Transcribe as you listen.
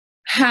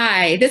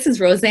Hi, this is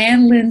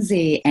Roseanne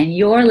Lindsay, and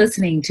you're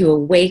listening to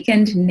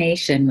Awakened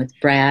Nation with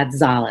Brad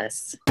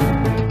Zales.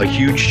 A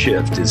huge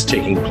shift is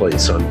taking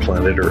place on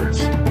planet Earth.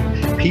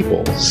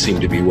 People seem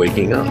to be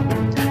waking up.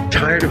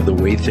 Tired of the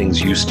way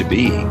things used to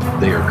be,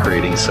 they are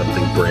creating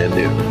something brand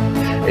new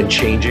and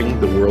changing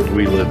the world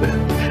we live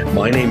in.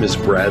 My name is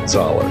Brad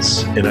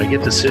Zales, and I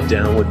get to sit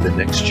down with the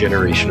next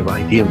generation of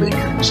idea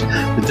makers,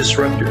 the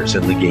disruptors,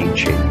 and the game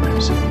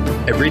changers.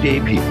 Everyday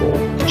people,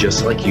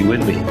 just like you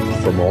and me,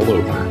 from all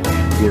over,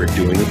 who are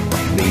doing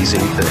amazing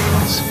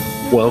things.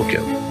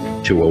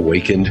 Welcome to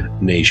Awakened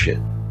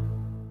Nation.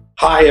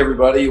 Hi,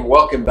 everybody.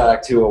 Welcome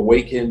back to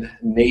Awakened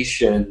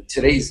Nation.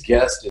 Today's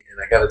guest, and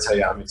I got to tell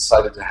you, I'm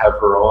excited to have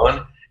her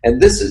on.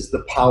 And this is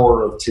the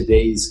power of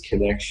today's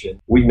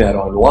connection. We met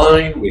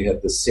online. We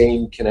had the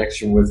same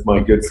connection with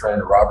my good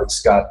friend, Robert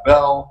Scott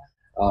Bell,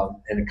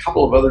 and a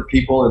couple of other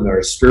people in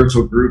our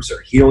spiritual groups,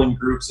 our healing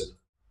groups, and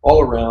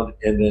all around.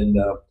 And then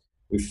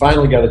we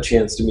finally got a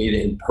chance to meet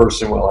in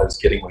person while I was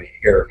getting my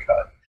hair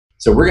cut.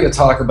 So we're going to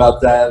talk about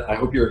that. I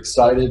hope you're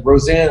excited.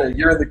 Roseanne,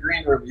 you're in the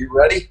green room. You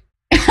ready?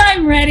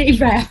 I'm ready,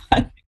 Brad.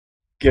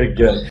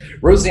 Good.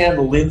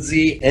 Roseanne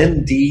Lindsay,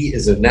 MD,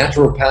 is a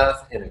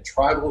naturopath and a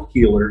tribal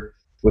healer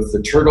with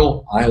the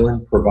Turtle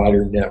Island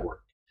Provider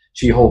Network.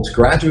 She holds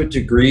graduate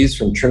degrees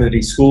from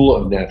Trinity School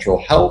of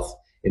Natural Health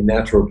in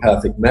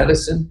naturopathic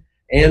medicine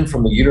and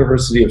from the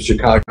University of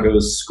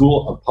Chicago's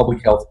School of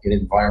Public Health and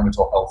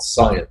Environmental Health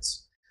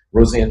Science.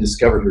 Roseanne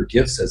discovered her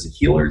gifts as a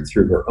healer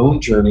through her own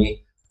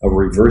journey of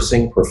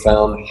reversing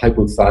profound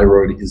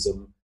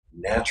hypothyroidism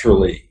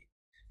naturally.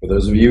 For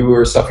those of you who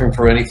are suffering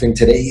from anything,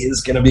 today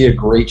is going to be a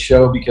great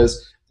show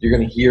because you're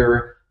going to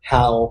hear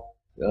how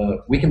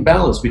we can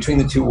balance between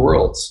the two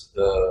worlds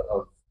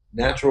of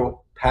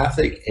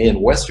naturopathic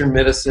and Western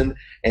medicine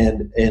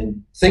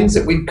and things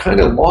that we've kind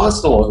of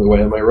lost along the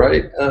way. Am I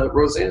right,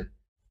 Roseanne?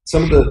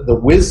 Some of the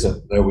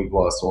wisdom that we've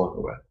lost along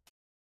the way.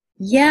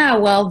 Yeah,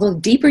 well, the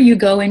deeper you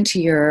go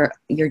into your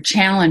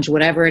challenge,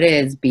 whatever it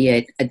is, be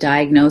it a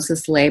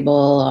diagnosis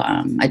label,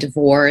 a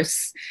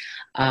divorce,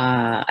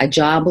 a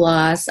job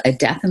loss, a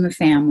death in the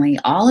family,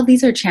 all of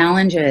these are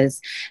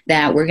challenges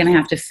that we're going to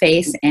have to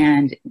face.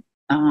 And,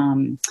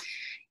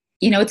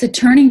 it's a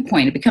turning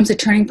point. It becomes a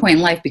turning point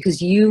in life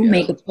because you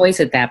make a choice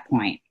at that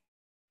point.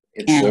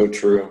 It's so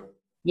true.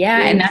 Yeah,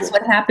 Very and that's true.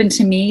 what happened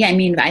to me. I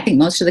mean, I think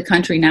most of the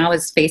country now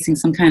is facing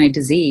some kind of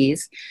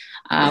disease,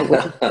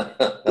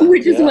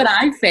 which is what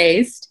I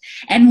faced.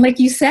 And like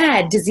you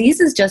said, disease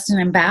is just an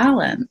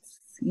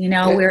imbalance.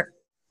 We're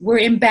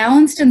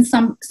imbalanced in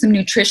some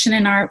nutrition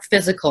in our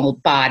physical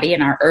body,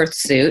 in our earth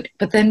suit,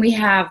 but then we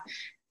have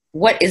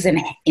what is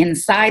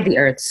inside the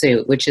earth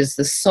suit, which is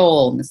the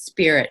soul and the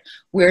spirit.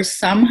 We're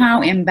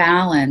somehow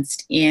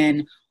imbalanced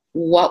in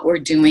what we're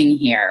doing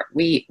here.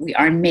 We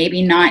are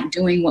maybe not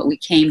doing what we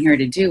came here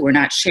to do. We're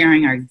not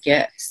sharing our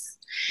gifts.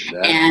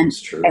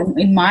 That's true. And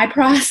in my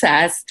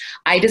process,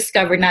 I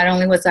discovered not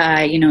only was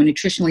I,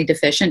 nutritionally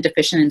deficient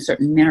in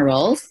certain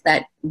minerals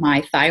that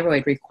my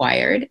thyroid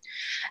required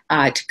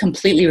to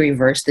completely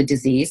reverse the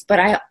disease,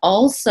 but I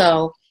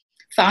also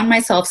found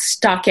myself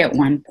stuck at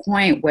one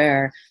point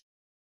where,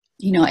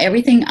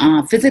 everything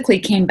physically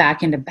came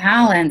back into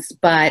balance,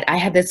 but I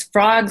had this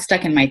frog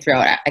stuck in my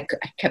throat. I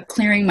kept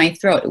clearing my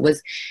throat.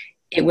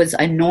 It was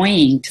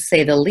annoying, to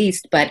say the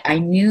least, but I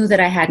knew that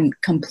I hadn't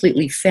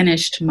completely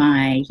finished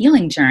my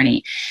healing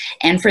journey.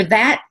 And for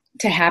that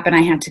to happen,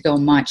 I had to go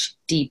much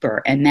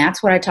deeper. And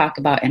that's what I talk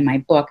about in my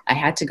book. I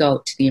had to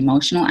go to the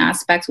emotional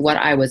aspects, what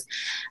I was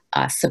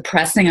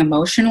suppressing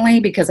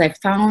emotionally, because I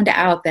found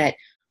out that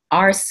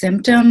our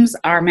symptoms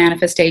are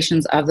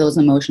manifestations of those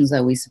emotions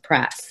that we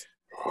suppress.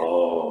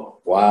 Oh,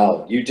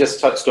 wow. You just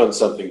touched on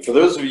something. For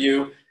those of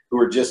you who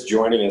are just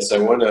joining us, I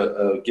want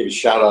to give a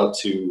shout out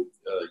to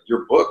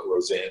your book,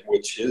 Roseanne,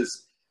 which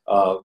is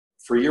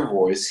Free Your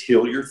Voice,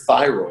 Heal Your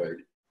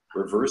Thyroid,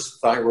 Reverse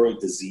Thyroid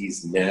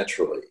Disease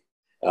Naturally.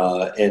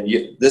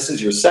 This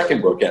is your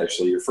second book,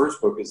 actually. Your first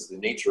book is The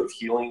Nature of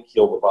Healing,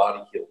 Heal the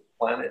Body, Heal the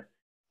Planet.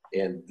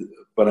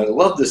 But I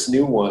love this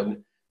new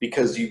one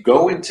because you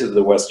go into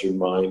the Western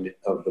mind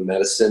of the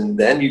medicine,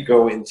 then you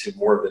go into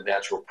more of the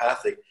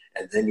naturopathic,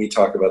 and then you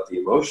talk about the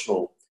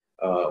emotional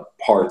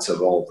parts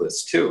of all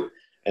this too.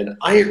 And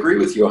I agree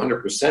with you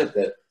 100%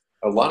 that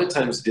a lot of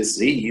times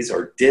disease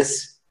or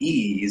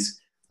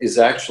dis-ease is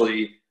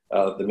actually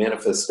the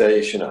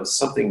manifestation of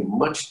something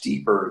much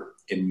deeper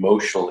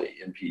emotionally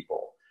in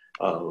people.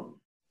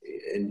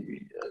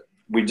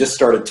 We just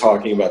started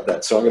talking about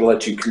that, so I'm going to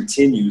let you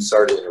continue.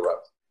 Sorry to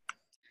interrupt.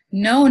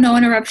 No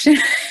interruption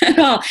at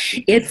all.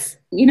 It's,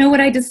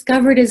 what I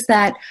discovered is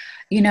that,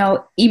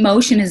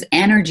 emotion is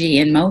energy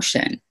in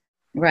motion,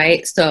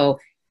 right? So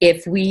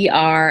if we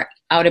are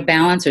out of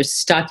balance or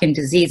stuck in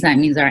disease, that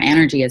means our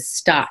energy is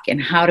stuck.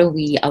 And how do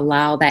we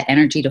allow that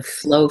energy to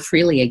flow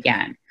freely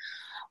again?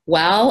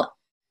 Well,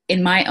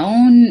 in my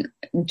own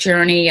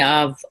journey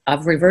of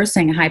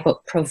reversing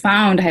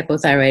profound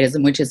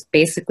hypothyroidism, which is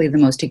basically the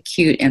most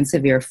acute and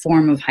severe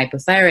form of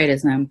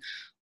hypothyroidism,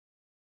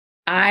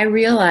 I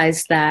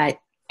realized that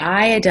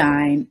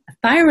iodine,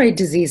 thyroid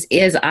disease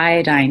is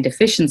iodine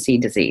deficiency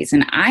disease.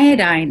 And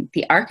iodine,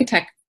 the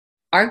archetype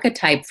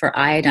for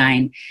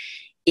iodine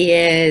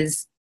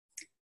is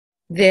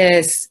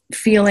this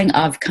feeling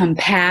of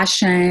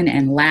compassion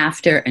and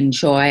laughter and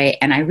joy.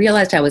 And I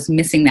realized I was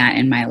missing that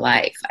in my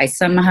life. I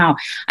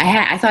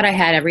thought I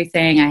had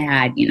everything. I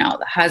had, you know,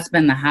 the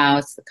husband, the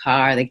house, the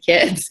car, the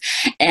kids,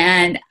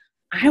 and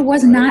I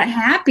was not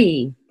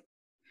happy.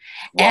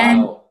 Wow.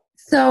 And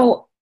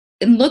so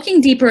in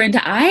looking deeper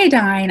into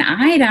iodine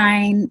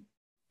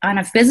on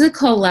a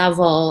physical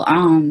level,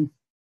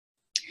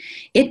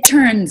 it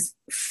turns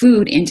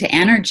food into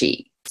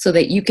energy so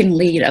that you can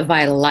lead a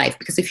vital life.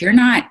 Because if you're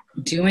not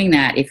doing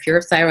that, if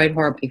you're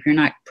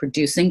not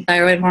producing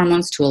thyroid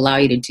hormones to allow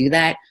you to do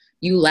that,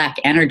 you lack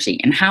energy.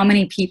 And how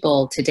many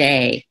people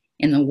today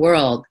in the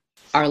world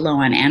are low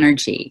on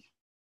energy?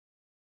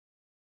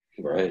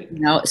 Right. You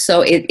know,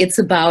 so it's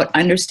about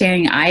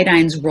understanding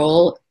iodine's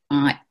role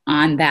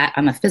on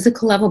the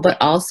physical level, but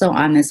also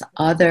on this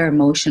other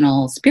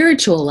emotional,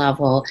 spiritual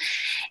level.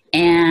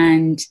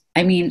 And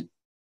I mean,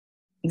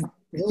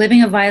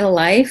 living a vital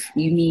life,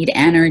 you need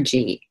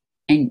energy.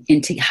 And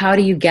how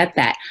do you get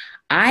that?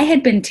 I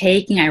had been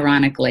taking,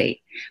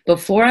 ironically,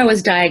 before I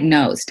was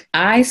diagnosed,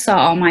 I saw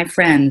all my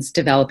friends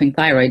developing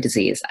thyroid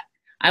disease.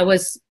 I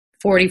was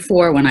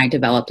 44 when I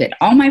developed it.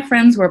 All my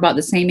friends were about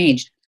the same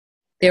age.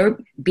 They were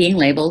being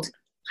labeled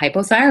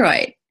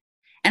hypothyroid.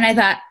 And I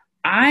thought,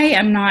 I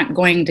am not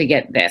going to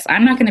get this.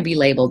 I'm not going to be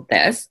labeled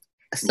this.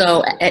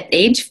 So at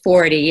age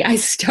 40, I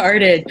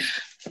started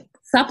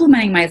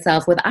supplementing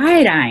myself with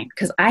iodine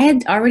because I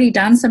had already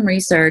done some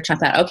research. I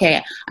thought,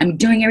 okay, I'm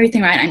doing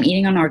everything right. I'm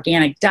eating an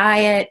organic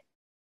diet.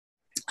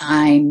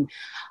 I'm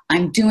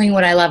doing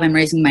what I love. I'm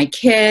raising my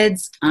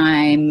kids.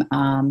 I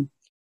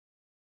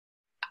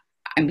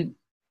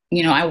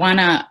want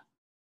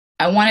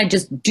to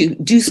just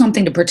do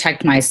something to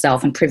protect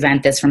myself and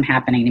prevent this from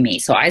happening to me.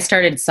 So I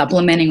started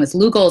supplementing with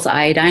Lugol's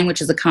iodine,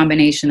 which is a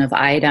combination of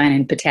iodine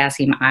and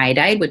potassium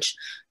iodide, which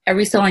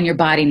every cell in your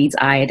body needs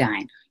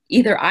iodine.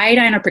 Either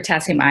iodine or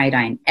potassium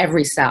iodine,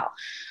 every cell.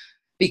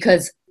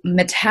 Because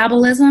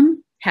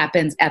metabolism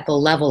happens at the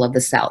level of the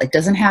cell. It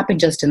doesn't happen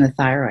just in the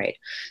thyroid.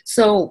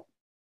 So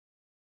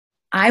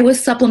I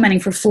was supplementing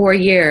for 4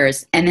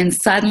 years, and then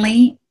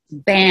suddenly,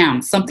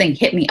 bam, something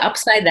hit me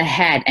upside the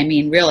head. I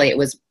mean, really, it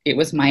was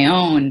my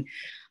own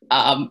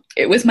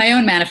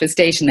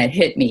manifestation that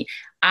hit me.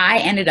 I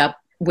ended up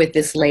with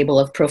this label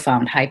of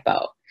profound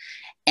hypo.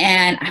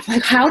 And I'm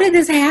like, how did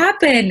this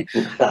happen?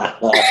 You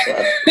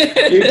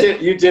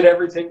did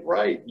everything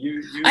right.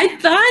 I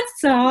thought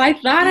so. I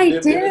thought I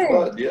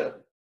did. Yeah.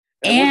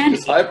 And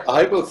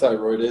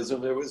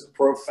hypothyroidism, it was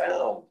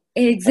profound.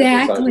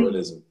 Exactly.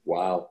 Hypothyroidism.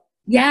 Wow.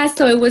 Yeah,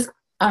 so it was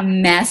a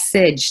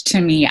message to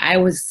me. I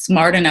was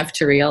smart enough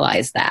to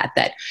realize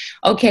that,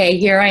 okay,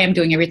 here I am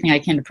doing everything I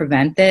can to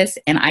prevent this,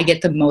 and I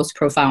get the most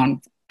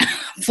profound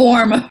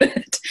form of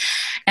it.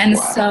 And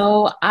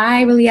so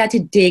I really had to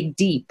dig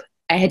deep.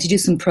 I had to do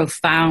some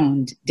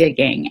profound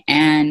digging.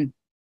 And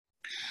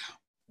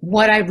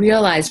what I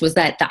realized was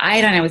that the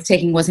iodine I was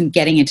taking wasn't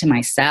getting into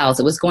my cells.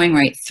 It was going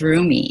right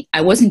through me.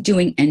 I wasn't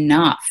doing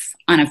enough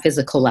on a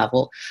physical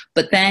level.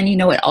 But then, you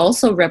know, it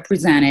also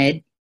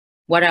represented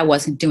what I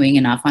wasn't doing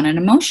enough on an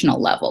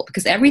emotional level,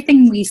 because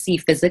everything we see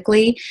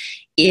physically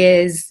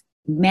is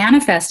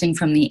manifesting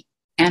from the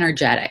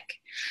energetic.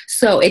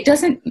 So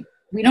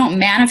we don't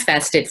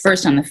manifest it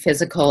first on the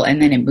physical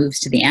and then it moves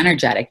to the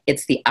energetic.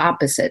 It's the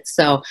opposite.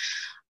 So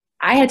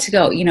I had to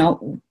go, you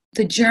know,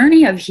 the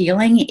journey of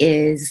healing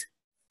is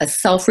a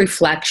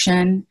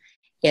self-reflection.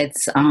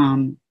 It's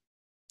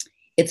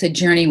a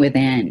journey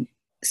within.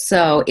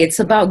 So it's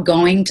about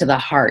going to the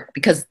heart,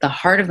 because the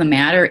heart of the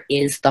matter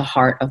is the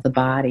heart of the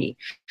body.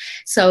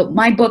 So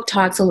my book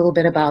talks a little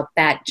bit about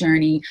that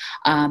journey.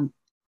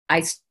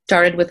 I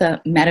started with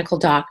a medical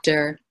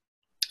doctor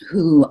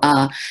who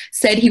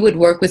said he would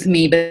work with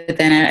me, but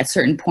then at a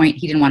certain point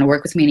he didn't want to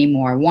work with me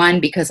anymore. One,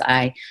 because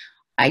I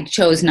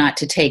chose not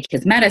to take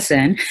his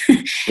medicine,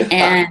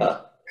 and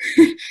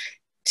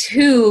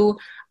two,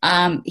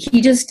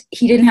 he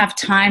didn't have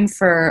time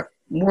for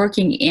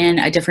working in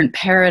a different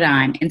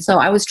paradigm. And so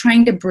I was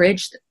trying to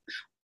bridge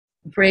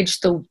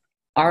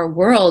our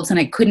worlds, and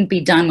it couldn't be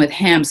done with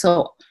him.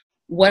 So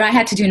what I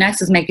had to do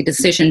next was make a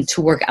decision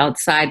to work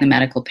outside the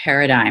medical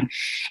paradigm.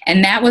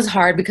 And that was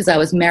hard because I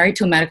was married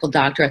to a medical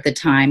doctor at the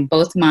time.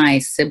 Both my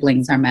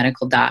siblings are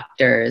medical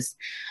doctors.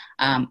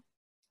 And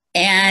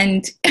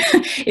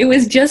it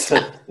was just,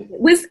 it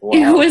was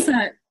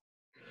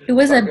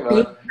a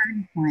big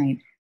turning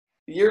point.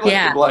 You're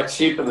like the black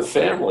sheep of the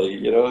family,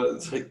 you know.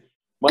 It's like,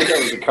 my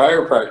dad was a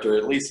chiropractor.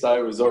 At least I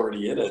was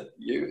already in it.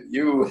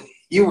 You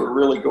were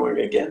really going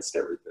against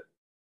everything.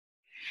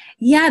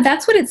 Yeah,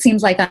 that's what it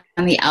seems like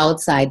on the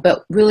outside.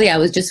 But really, I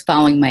was just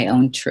following my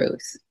own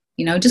truth.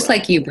 You know, just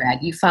like you,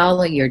 Brad, you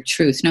follow your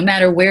truth, no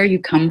matter where you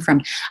come from.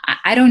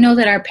 I don't know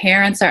that our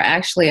parents are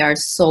actually our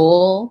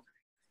soul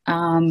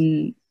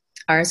parents.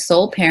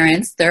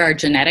 They're our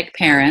genetic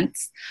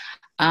parents.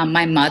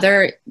 My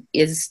mother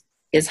is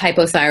is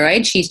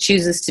hypothyroid. She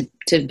chooses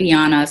to be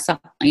on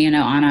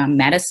on a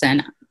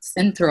medicine,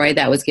 Synthroid,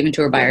 that was given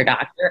to her by her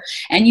doctor,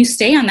 and you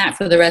stay on that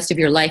for the rest of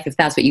your life if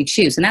that's what you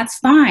choose, and that's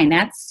fine.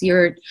 That's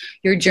your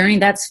journey.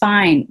 That's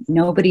fine.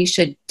 Nobody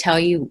should tell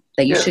you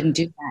that you shouldn't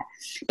do that.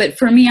 But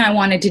for me, I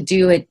wanted to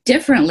do it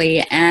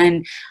differently,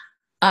 and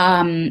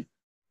I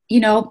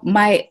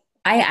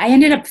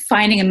ended up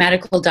finding a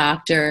medical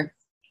doctor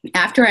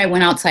after I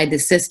went outside the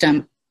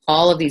system.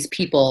 All of these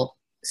people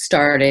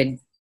started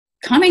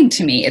coming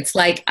to me. It's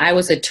like I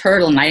was a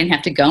turtle and I didn't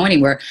have to go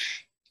anywhere.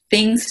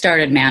 Things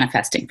started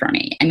manifesting for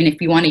me. I mean,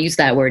 if you want to use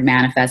that word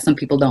manifest, some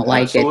people don't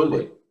like it.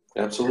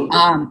 Absolutely.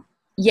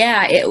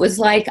 Yeah, it was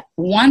like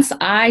once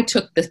I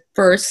took the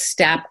first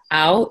step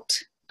out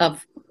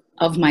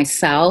of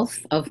myself,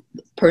 of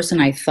the person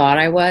I thought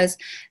I was,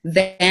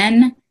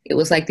 then it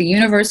was like the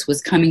universe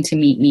was coming to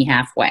meet me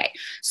halfway.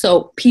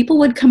 So people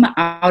would come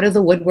out of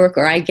the woodwork,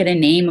 or I'd get a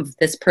name of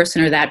this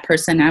person or that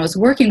person. I was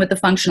working with a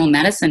functional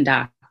medicine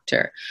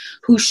doctor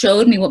who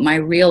showed me what my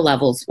real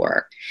levels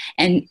were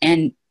and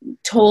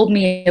told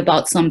me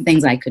about some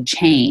things I could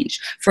change.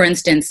 For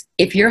instance,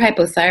 if you're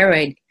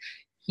hypothyroid,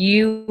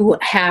 you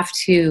have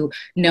to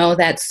know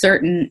that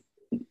certain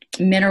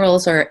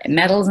minerals or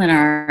metals in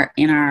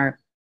our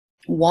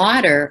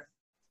water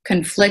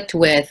conflict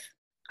with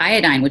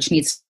iodine, which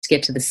needs to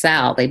get to the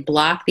cell. They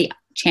block the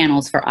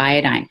channels for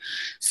iodine.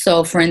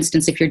 So, for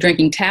instance, if you're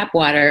drinking tap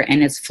water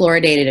and it's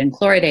fluoridated and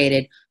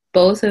chloridated,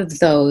 both of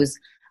those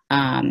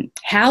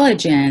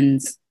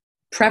halogens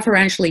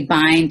preferentially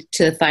bind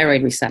to the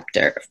thyroid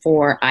receptor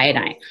for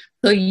iodine.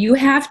 So you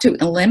have to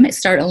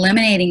start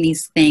eliminating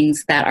these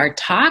things that are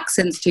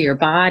toxins to your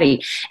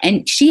body.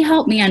 And she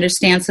helped me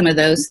understand some of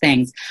those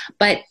things.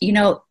 But,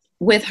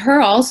 with her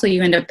also,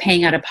 you end up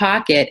paying out of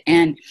pocket.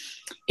 And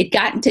it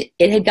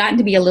had gotten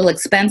to be a little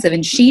expensive.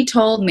 And she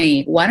told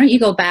me, why don't you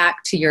go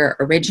back to your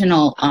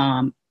original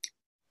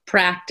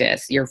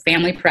practice, your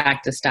family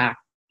practice doc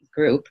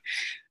group,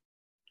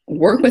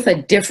 work with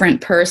a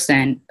different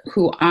person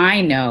who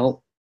I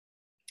know.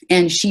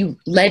 And she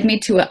led me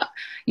to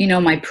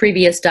my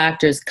previous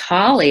doctor's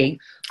colleague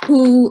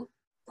who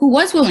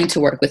was willing to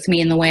work with me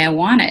in the way I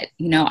wanted.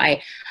 I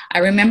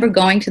remember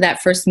going to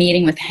that first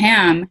meeting with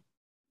him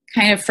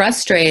kind of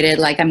frustrated,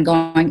 like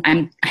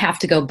I have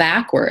to go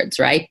backwards,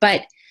 right?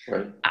 But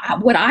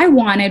what I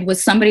wanted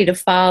was somebody to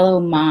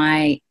follow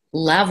my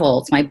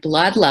levels, my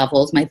blood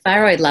levels, my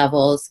thyroid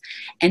levels,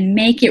 and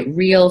make it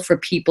real for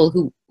people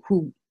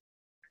who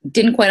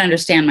didn't quite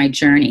understand my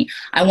journey.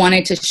 I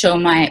wanted to show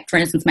for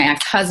instance, my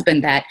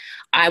ex-husband that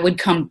I would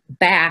come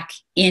back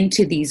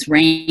into these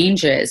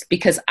ranges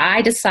because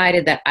I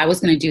decided that I was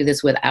going to do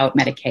this without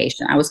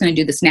medication. I was going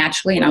to do this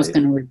naturally, and I was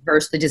going to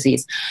reverse the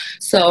disease.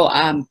 So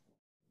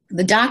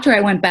the doctor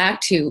I went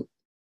back to,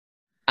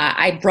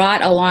 I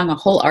brought along a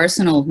whole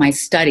arsenal of my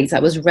studies.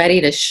 I was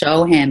ready to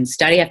show him,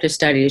 study after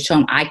study, to show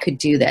him I could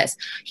do this.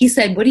 He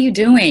said, "What are you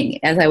doing?"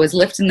 As I was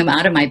lifting them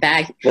out of my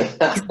bag.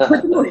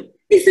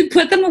 He said,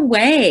 "Put them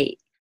away."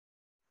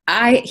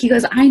 He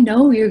goes, "I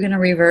know you're going to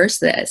reverse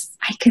this.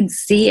 I can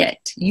see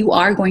it. You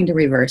are going to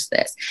reverse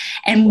this."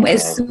 And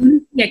as soon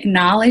as he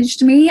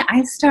acknowledged me,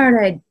 I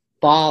started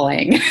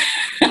bawling.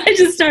 I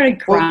just started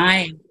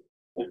crying.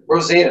 Well,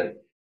 Roseanne,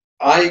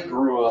 I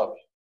grew up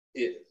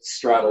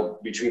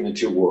straddled between the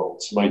two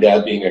worlds. My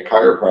dad being a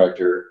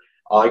chiropractor,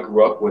 I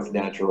grew up with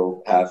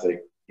naturopathic,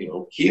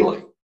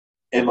 healing.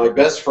 And my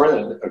best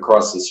friend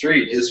across the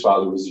street, his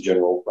father was a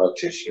general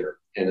practitioner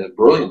and a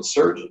brilliant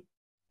surgeon.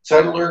 So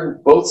I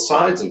learned both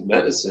sides of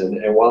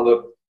medicine and wound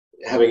up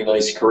having a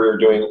nice career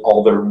doing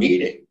all their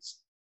meetings.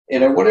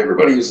 And I want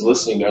everybody who's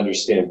listening to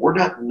understand, we're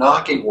not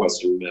knocking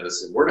Western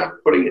medicine. We're not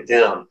putting it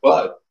down,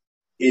 but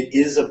it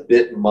is a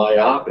bit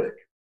myopic.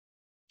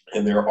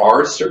 And there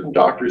are certain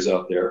doctors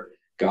out there,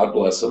 God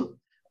bless them,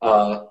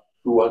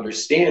 who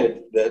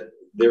understand that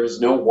there is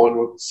no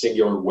one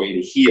singular way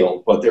to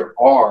heal, but there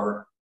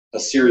are a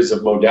series of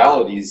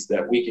modalities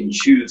that we can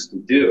choose to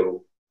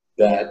do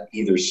that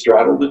either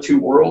straddle the two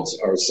worlds,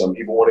 or some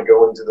people want to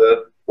go into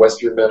the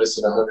Western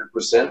medicine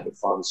 100% with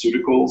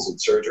pharmaceuticals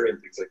and surgery and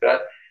things like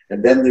that.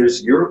 And then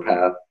there's your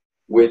path,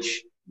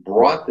 which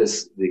brought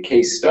the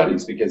case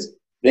studies, because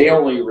they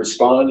only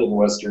respond in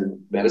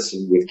Western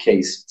medicine with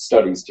case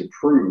studies to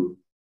prove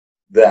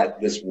that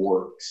this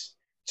works.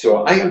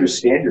 So I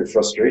understand your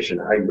frustration.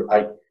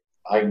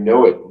 I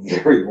know it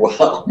very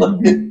well.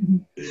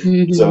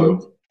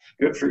 So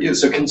good for you.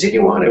 So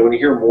continue on. I want to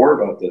hear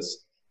more about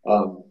this.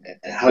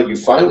 How you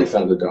finally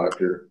found a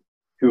doctor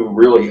who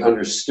really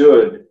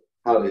understood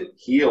how to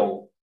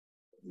heal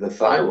the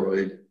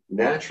thyroid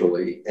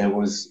naturally and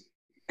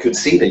could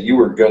see that you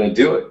were going to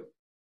do it.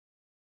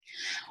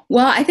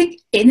 Well, I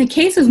think in the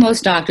case of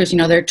most doctors,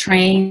 they're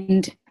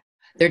trained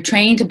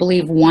to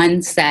believe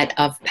one set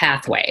of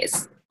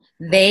pathways.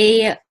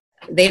 They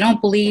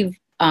don't believe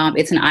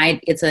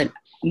it's a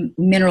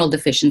mineral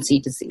deficiency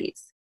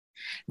disease.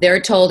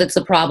 They're told it's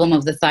a problem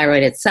of the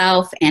thyroid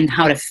itself, and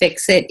how to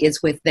fix it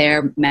is with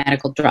their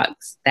medical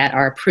drugs that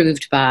are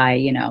approved by,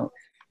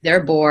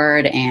 their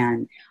board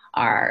and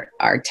are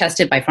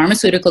tested by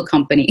pharmaceutical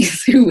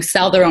companies who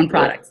sell their own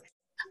products.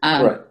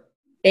 Right.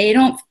 They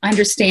don't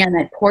understand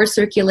that poor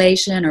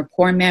circulation or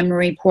poor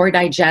memory, poor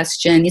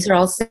digestion, these are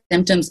all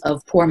symptoms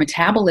of poor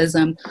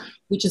metabolism,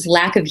 which is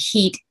lack of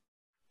heat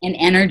and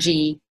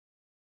energy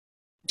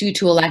due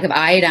to a lack of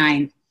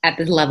iodine at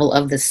the level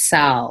of the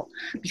cell.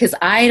 Because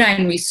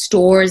iodine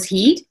restores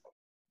heat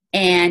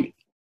and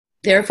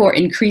therefore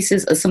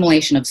increases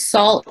assimilation of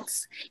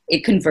salts.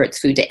 It converts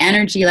food to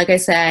energy, like I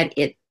said.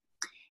 It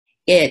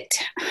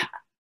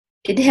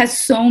has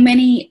so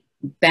many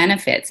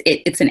benefits.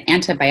 It's an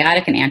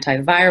antibiotic, an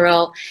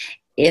antiviral.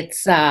 It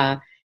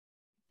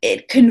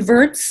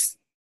converts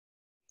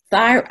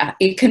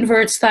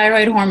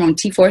thyroid hormone,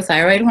 T4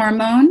 thyroid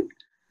hormone,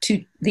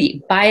 to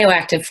the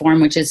bioactive form,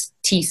 which is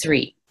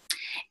T3.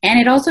 And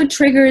it also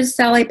triggers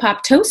cell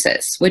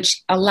apoptosis,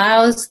 which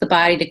allows the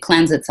body to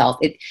cleanse itself.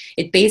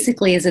 It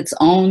basically is its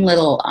own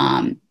little,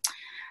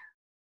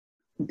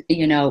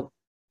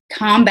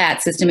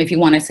 combat system, if you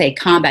want to say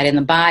combat in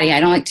the body.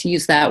 I don't like to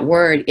use that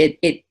word.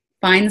 It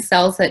finds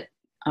cells that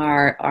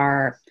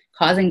are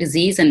causing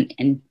disease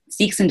and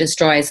seeks and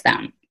destroys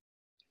them.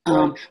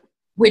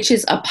 Which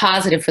is a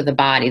positive for the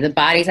body. The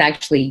body's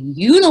actually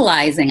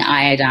utilizing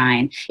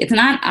iodine. It's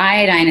not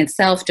iodine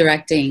itself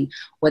directing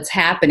what's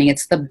happening.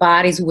 It's the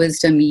body's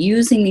wisdom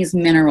using these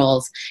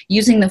minerals,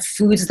 using the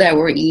foods that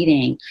we're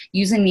eating,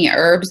 using the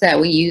herbs that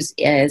we use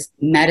as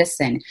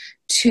medicine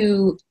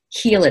to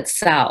heal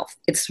itself.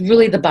 It's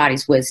really the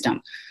body's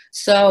wisdom.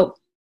 So,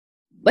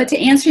 but to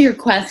answer your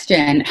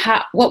question,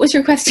 what was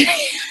your question?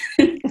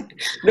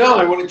 No,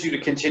 I wanted you to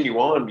continue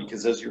on,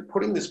 because as you're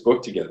putting this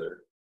book together,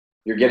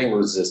 you're getting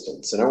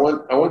resistance. And I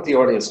want the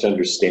audience to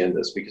understand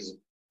this, because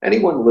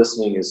anyone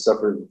listening is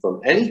suffering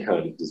from any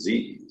kind of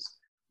disease.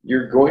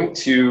 You're going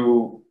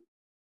to,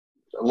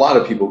 a lot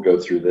of people go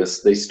through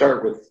this. They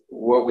start with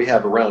what we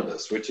have around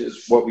us, which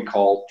is what we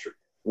call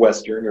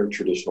Western or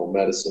traditional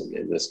medicine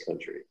in this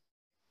country.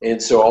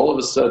 And so all of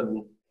a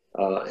sudden,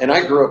 and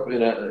I grew up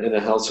in a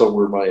household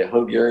where my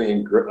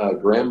Hungarian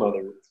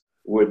grandmother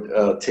would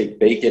take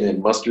bacon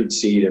and mustard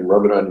seed and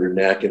rub it on your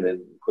neck, and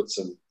then put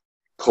some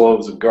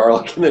cloves of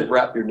garlic and then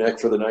wrap your neck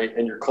for the night,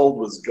 and your cold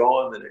was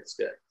gone the next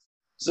day.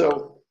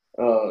 So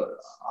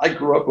I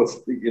grew up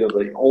with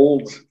the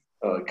old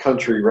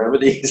country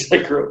remedies.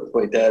 I grew up with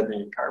my dad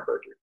being a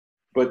chiropractor,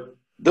 but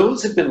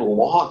those have been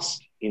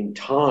lost in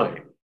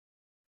time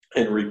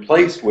and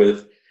replaced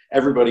with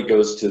everybody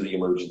goes to the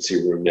emergency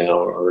room now,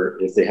 or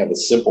if they have a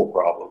simple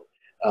problem.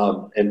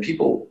 And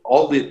people,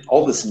 all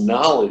this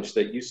knowledge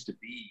that used to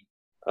be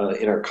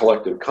in our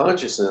collective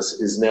consciousness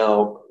is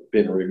now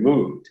been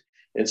removed.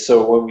 And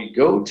so when we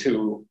go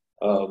to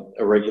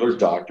a regular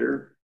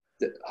doctor,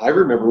 I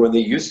remember when they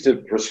used to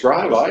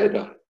prescribe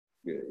iodine.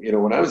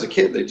 When I was a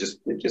kid, they just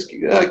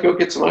go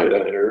get some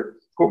iodine, or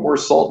put more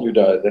salt in your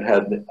diet that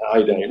had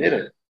iodine in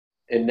it.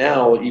 And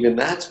now even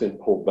that's been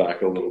pulled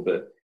back a little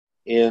bit.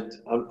 And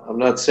I'm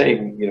not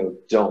saying,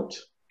 don't,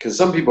 because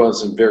some people have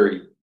some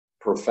very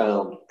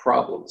profound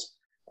problems.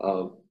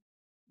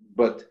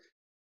 But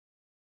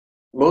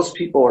most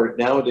people are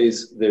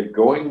nowadays, they're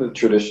going the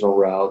traditional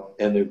route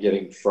and they're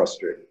getting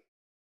frustrated.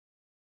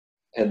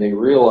 And they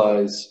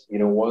realize, you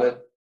know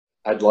what,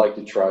 I'd like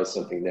to try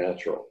something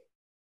natural.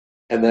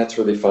 And that's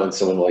where they find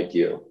someone like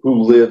you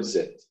who lives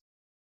it,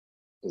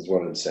 is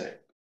what I'm saying.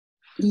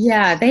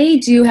 Yeah, they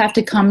do have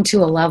to come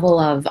to a level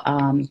of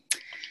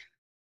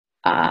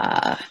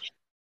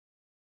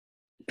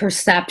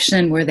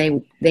perception where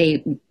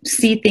they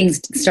see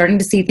things, starting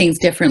to see things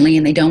differently,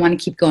 and they don't want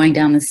to keep going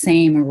down the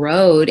same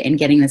road and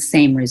getting the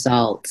same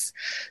results.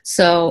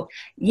 So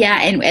yeah,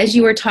 and as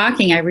you were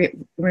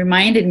talking,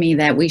 reminded me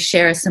that we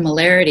share a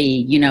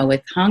similarity,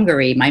 with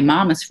Hungary. My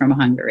mom is from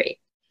Hungary.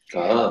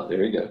 Ah,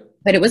 there you go.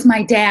 But it was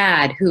my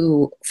dad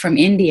from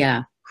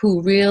India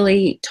who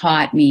really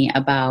taught me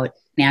about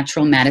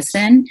natural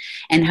medicine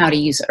and how to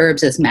use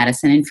herbs as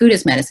medicine and food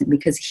as medicine,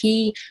 because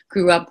he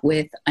grew up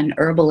with an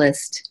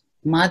herbalist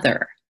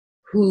mother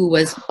who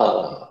was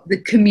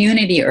the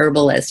community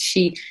herbalist.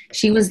 She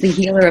was the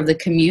healer of the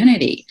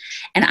community.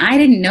 And I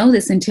didn't know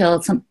this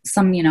until some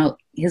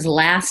his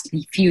last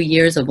few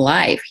years of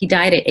life. He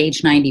died at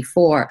age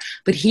 94,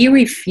 but he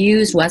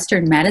refused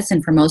Western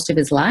medicine for most of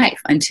his life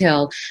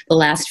until the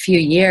last few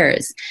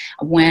years,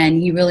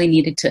 when he really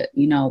needed to,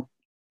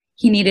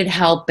 he needed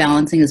help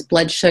balancing his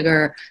blood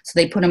sugar. So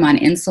they put him on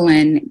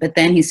insulin, but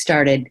then he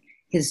started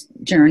his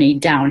journey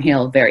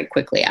downhill very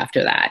quickly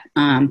after that.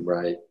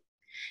 Right.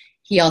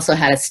 He also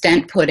had a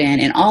stent put in,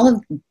 and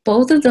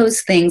both of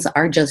those things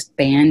are just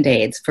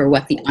Band-Aids for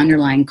what the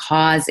underlying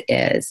cause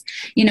is,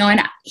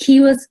 and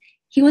he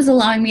was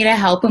allowing me to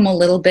help him a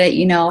little bit,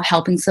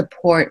 helping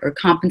support or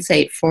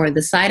compensate for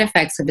the side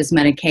effects of his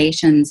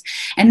medications.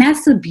 And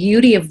that's the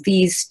beauty of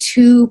these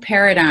two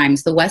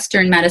paradigms, the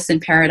Western medicine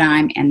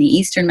paradigm and the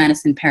Eastern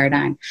medicine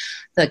paradigm,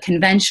 the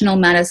conventional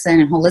medicine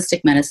and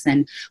holistic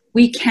medicine.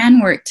 We can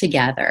work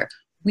together.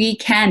 We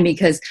can,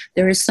 because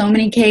there are so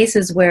many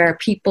cases where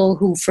people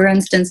who, for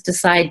instance,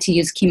 decide to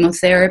use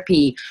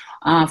chemotherapy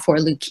for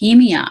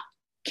leukemia,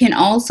 can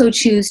also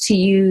choose to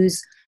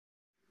use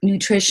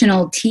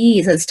nutritional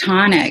teas as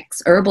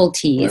tonics, herbal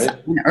teas,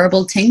 Right. and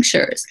herbal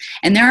tinctures.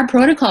 And there are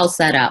protocols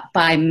set up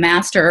by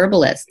master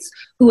herbalists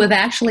who have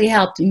actually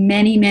helped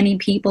many, many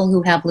people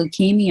who have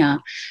leukemia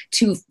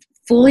to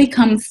fully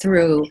come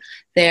through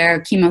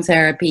their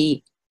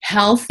chemotherapy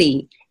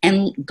healthy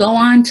and go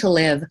on to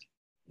live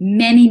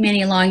many,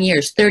 many long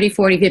years, 30,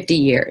 40, 50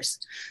 years.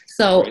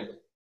 So Right.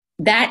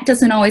 that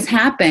doesn't always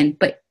happen,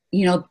 but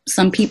you know,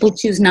 some people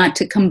choose not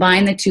to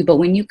combine the two, but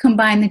when you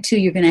combine the two,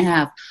 you're going to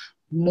have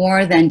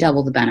more than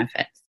double the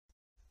benefits.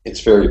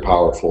 It's very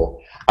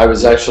powerful. I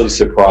was actually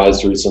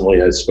surprised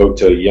recently. I spoke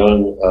to a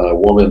young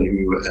woman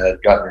who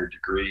had gotten her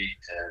degree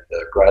and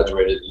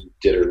graduated and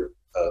did her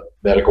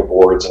medical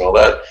boards and all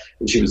that.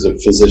 And she was a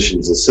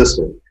physician's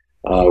assistant,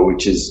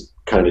 which is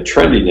kind of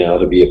trendy now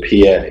to be a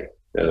PA,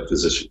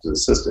 physician's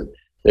assistant.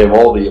 They have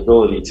all the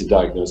ability to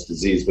diagnose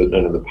disease, but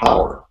none of the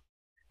power.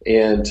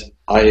 And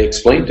I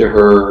explained to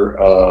her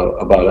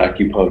about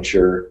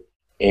acupuncture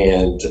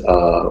and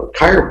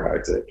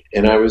chiropractic,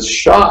 and I was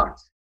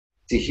shocked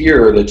to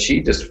hear that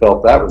she just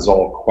felt that was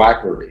all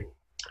quackery.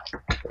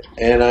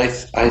 And I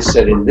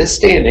said, in this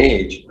day and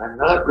age, I'm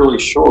not really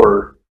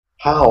sure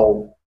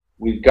how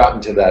we've gotten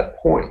to that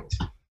point,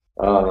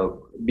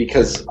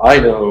 because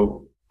I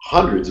know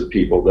hundreds of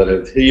people that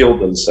have healed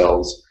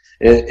themselves,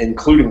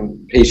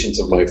 including patients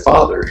of my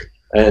father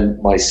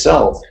and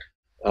myself,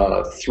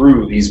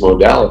 through these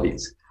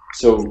modalities.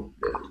 So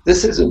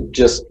this isn't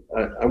just,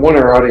 I want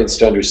our audience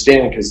to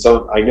understand, because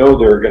I know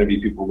there are going to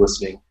be people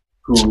listening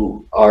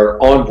who are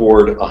on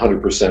board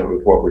 100%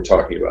 with what we're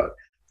talking about.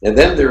 And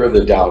then there are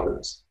the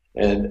doubters.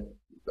 And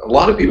a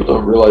lot of people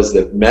don't realize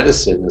that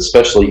medicine,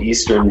 especially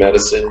Eastern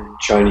medicine,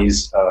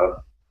 Chinese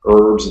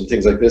herbs and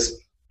things like this,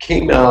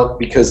 came out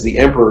because the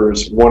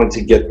emperors wanted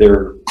to get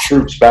their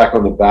troops back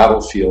on the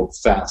battlefield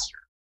faster.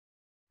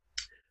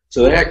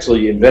 So they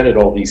actually invented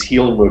all these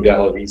healing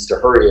modalities to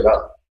hurry it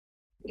up.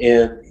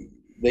 And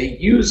they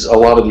use a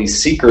lot of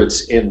these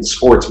secrets in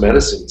sports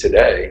medicine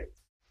today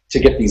to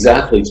get these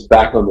athletes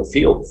back on the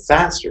field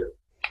faster.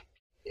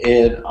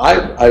 And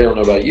I don't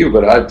know about you,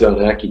 but I've done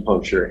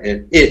acupuncture,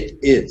 and it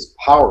is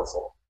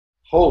powerful.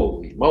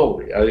 Holy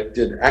moly. I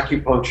did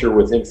acupuncture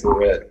with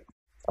infrared,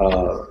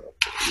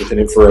 with an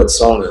infrared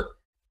sauna,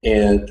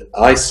 and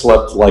I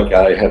slept like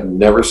I have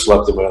never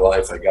slept in my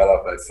life. I got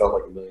up, I felt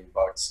like $1 million.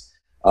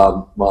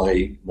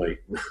 My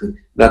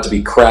not to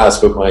be crass,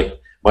 but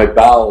my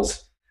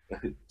bowels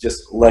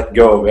just let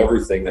go of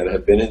everything that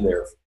had been in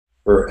there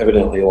for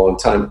evidently a long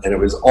time. And it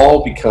was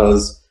all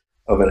because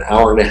of an 1.5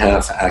 hour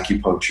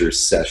acupuncture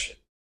session.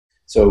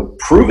 So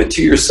prove it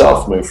to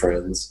yourself, my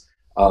friends.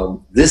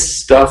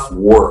 This stuff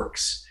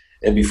works.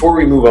 And before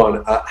we move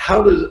on,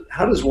 how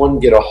does one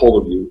get a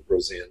hold of you,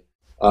 Roseanne?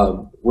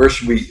 Where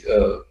should we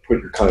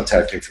put your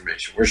contact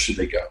information? Where should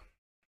they go?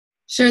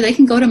 Sure, they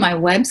can go to my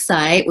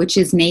website, which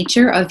is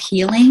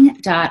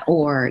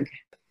natureofhealing.org.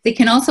 They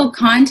can also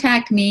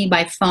contact me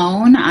by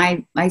phone.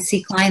 I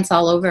see clients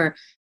all over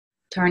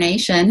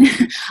Tarnation.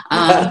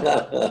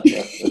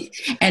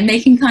 And they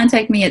can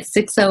contact me at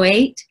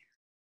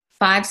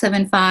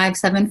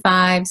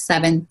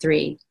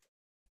 608-575-7573.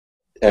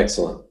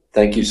 Excellent.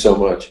 Thank you so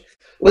much.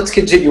 Let's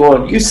continue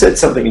on. You said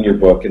something in your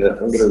book, and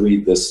I'm going to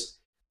read this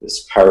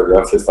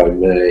paragraph, if I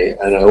may,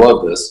 and I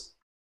love this.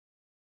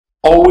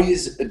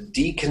 Always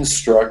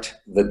deconstruct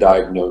the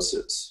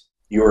diagnosis.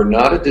 You are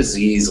not a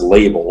disease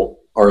label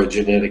or a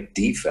genetic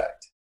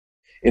defect.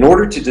 In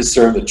order to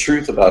discern the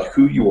truth about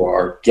who you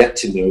are, get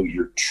to know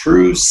your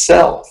true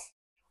self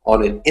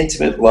on an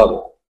intimate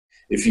level.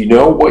 If you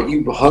know what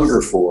you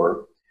hunger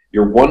for,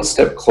 you're one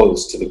step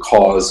close to the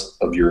cause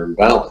of your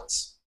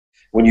imbalance.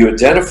 When you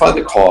identify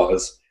the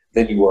cause,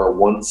 then you are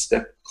one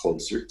step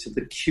closer to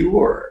the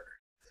cure.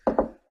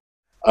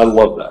 I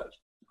love that.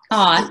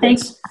 Aw,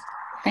 thanks.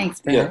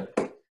 Thanks, Brad.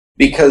 Yeah,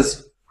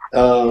 because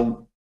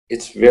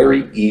it's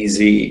very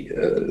easy.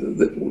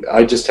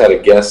 I just had a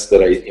guest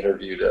that I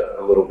interviewed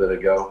a little bit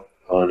ago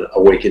on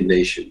Awakened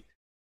Nation.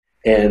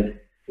 And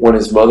when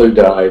his mother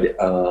died,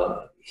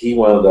 he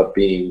wound up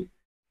being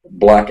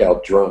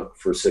blackout drunk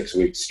for 6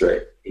 weeks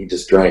straight. He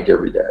just drank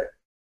every day.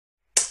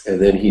 And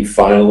then he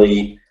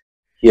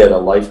had a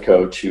life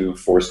coach who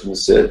forced him to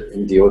sit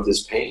and deal with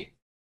his pain.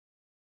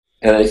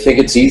 And I think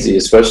it's easy,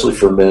 especially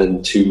for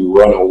men, to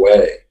run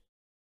away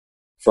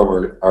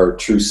from our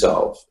true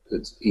self.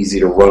 It's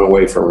easy to run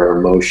away from our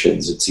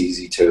emotions. It's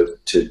easy to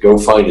go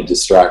find a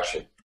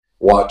distraction.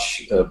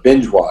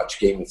 Binge watch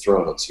Game of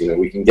Thrones.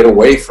 We can get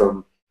away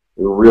from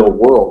the real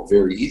world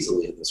very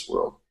easily in this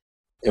world.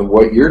 And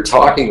what you're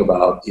talking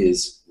about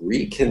is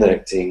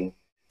reconnecting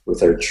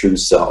with our true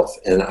self.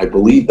 And I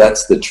believe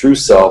that's the true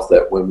self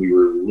that when we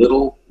were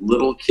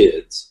little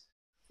kids,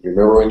 you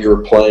remember when you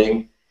were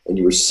playing and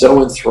you were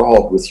so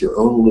enthralled with your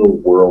own little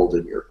world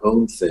and your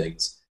own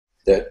things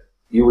that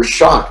you were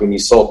shocked when you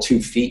saw 2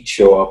 feet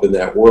show up in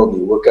that world and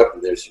you look up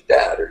and there's your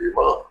dad or your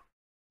mom.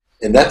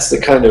 And that's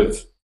the kind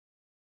of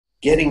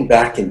getting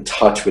back in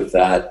touch with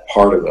that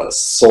part of us,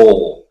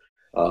 soul,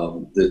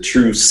 the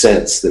true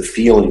sense, the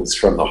feelings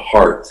from the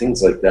heart,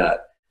 things like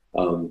that.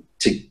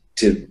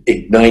 to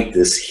ignite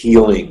this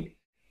healing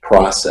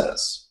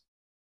process.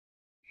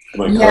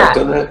 Am I correct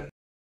on that?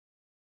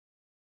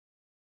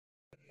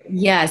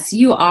 Yes,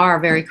 you are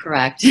very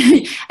correct.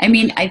 I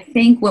mean, I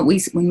think when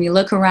we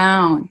look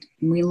around,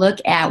 when we look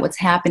at what's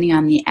happening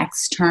on the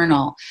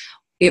external,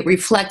 it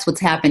reflects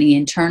what's happening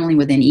internally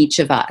within each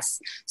of us.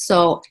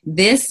 So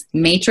this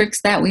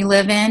matrix that we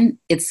live in,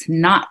 it's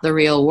not the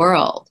real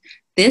world.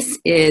 This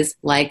is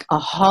like a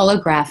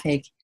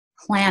holographic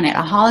planet,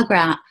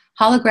 a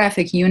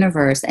holographic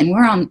universe, and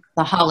we're on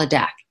the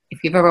holodeck.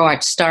 If you've ever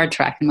watched Star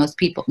Trek, and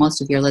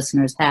most of your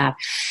listeners have,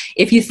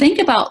 if you think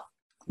about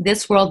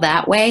this world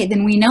that way,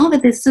 then we know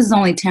that this is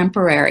only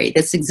temporary,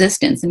 this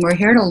existence, and we're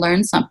here to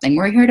learn something.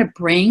 We're here to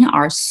bring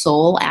our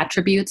soul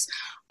attributes,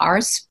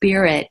 our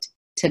spirit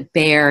to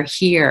bear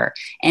here,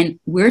 and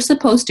we're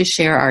supposed to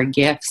share our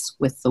gifts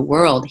with the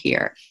world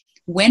here.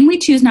 When we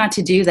choose not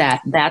to do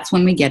that, that's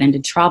when we get into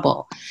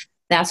trouble.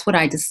 That's what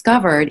I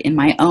discovered in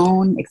my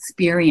own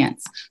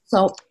experience.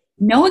 So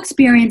no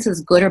experience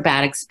is good or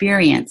bad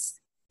experience.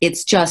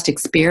 It's just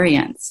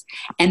experience.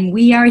 And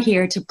we are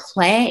here to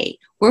play.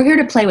 We're here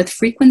to play with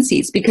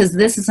frequencies because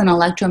this is an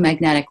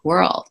electromagnetic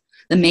world,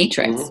 the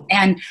matrix. Mm-hmm.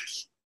 And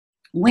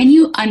when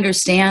you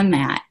understand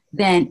that,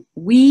 then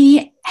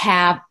we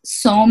have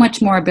so much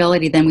more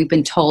ability than we've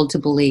been told to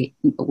believe,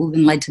 we've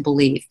been led to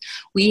believe.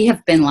 We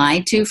have been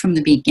lied to from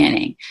the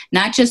beginning,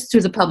 not just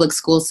through the public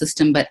school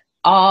system, but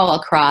all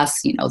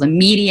across, the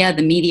media.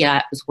 The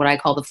media is what I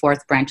call the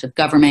fourth branch of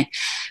government.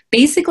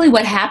 Basically,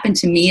 what happened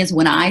to me is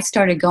when I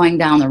started going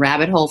down the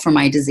rabbit hole for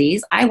my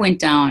disease, I went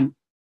down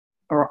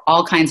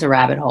all kinds of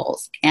rabbit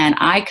holes. And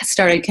I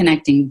started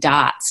connecting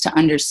dots to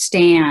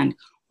understand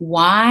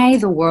why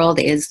the world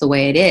is the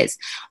way it is.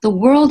 The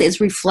world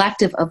is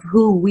reflective of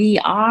who we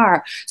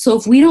are. So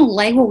if we don't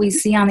like what we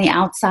see on the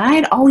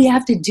outside, all we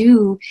have to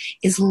do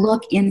is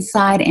look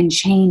inside and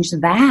change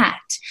that,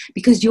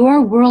 because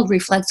your world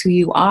reflects who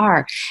you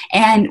are.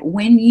 And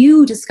when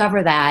you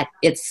discover that,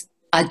 it's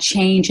a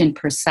change in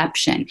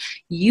perception.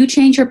 You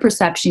change your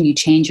perception, you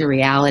change your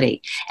reality.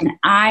 And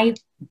I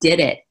did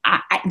it.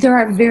 There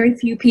are very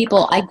few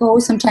people. I go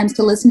sometimes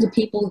to listen to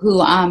people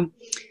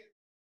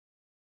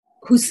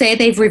who say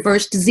they've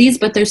reversed disease,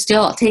 but they're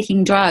still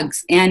taking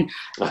drugs. And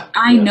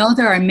I know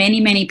there are many,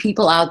 many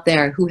people out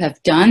there who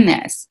have done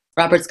this.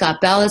 Robert Scott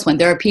Bell is one.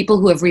 There are people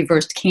who have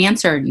reversed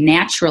cancer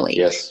naturally.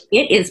 Yes.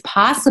 It is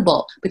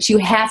possible, but you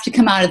have to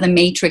come out of the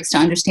matrix to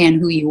understand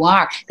who you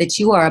are, that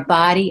you are a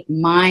body,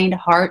 mind,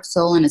 heart,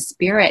 soul, and a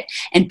spirit.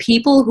 And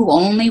people who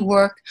only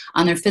work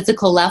on their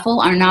physical level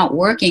are not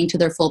working to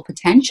their full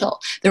potential.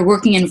 They're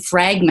working in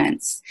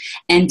fragments.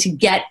 And to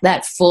get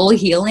that full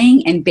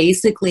healing and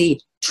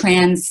basically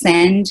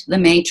transcend the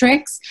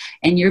matrix,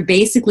 and you're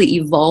basically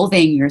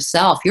evolving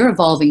yourself. You're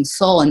evolving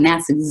soul, and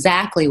that's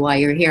exactly why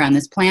you're here on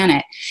this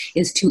planet,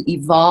 is to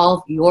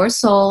evolve your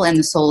soul and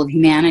the soul of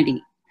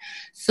humanity.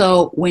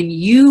 So when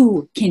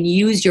you can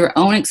use your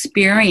own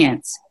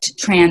experience to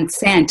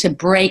transcend, to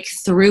break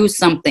through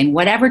something,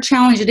 whatever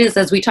challenge it is,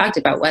 as we talked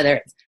about, whether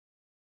it's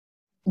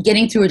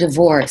getting through a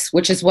divorce,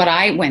 which is what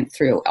I went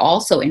through.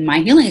 Also in my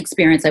healing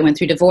experience, I went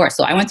through divorce.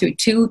 So I went through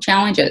 2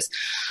 challenges.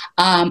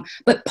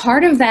 But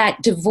part of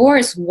that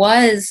divorce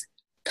was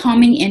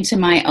coming into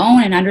my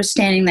own and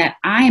understanding that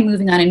I am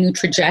moving on a new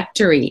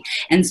trajectory,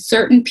 and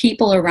certain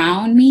people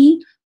around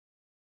me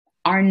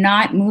are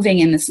not moving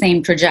in the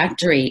same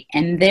trajectory,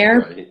 and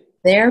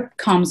there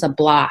comes a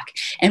block.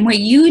 And what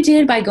you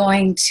did by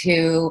going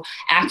to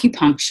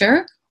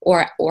acupuncture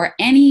or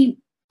any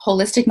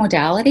holistic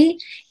modality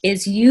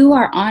is you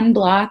are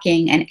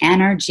unblocking an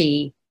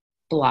energy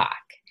block.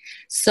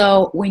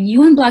 So when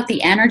you unblock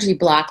the energy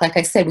block, like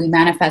I said, we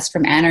manifest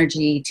from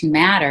energy to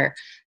matter.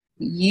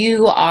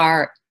 You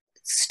are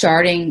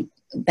starting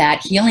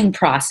that healing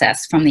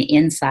process from the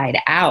inside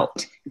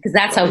out, because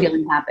that's how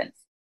healing happens.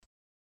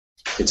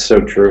 It's so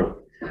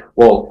true.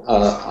 Well,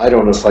 I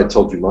don't know if I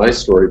told you my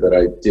story, but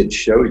I did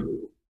show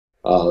you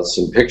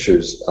some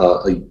pictures.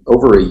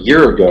 Over a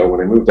year ago,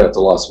 when I moved out to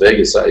Las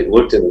Vegas, I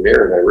looked in the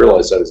mirror and I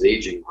realized I was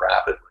aging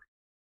rapidly.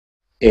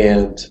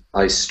 And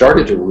I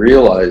started to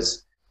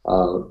realize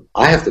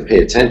I have to pay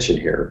attention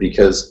here,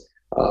 because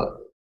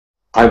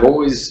I've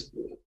always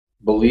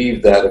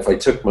believed that if I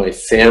took my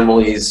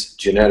family's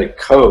genetic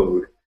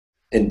code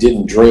and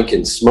didn't drink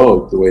and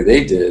smoke the way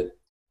they did,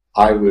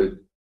 I would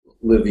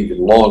live even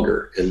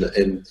longer.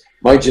 And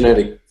my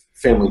genetic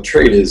family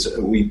trait is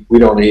we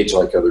don't age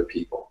like other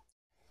people.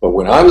 But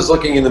when I was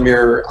looking in the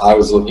mirror, I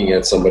was looking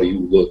at somebody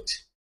who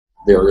looked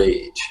their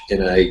age,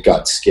 and I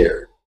got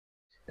scared.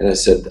 And I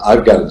said,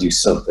 I've got to do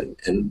something.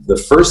 And the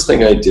first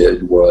thing I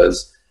did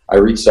was I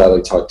reached out,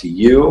 I talked to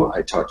you,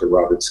 I talked to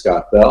Robert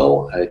Scott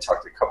Bell, I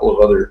talked to a couple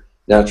of other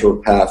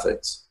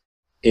naturopathics.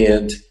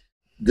 And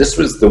this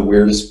was the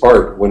weirdest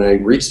part. When I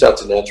reached out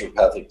to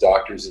naturopathic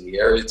doctors in the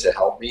area to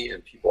help me,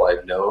 and people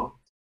I've known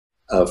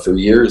for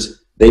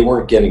years, they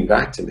weren't getting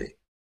back to me.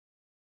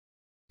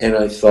 And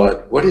I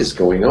thought, what is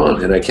going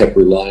on? And I kept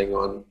relying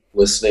on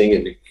listening,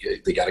 and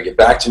they got to get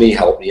back to me,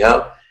 help me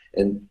out.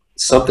 And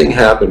something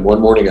happened. One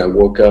morning I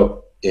woke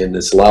up and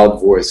this loud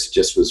voice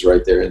just was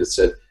right there, and it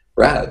said,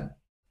 Brad,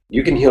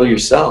 you can heal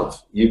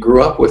yourself. You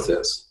grew up with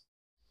this.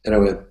 And I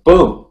went,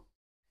 boom.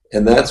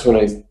 And that's when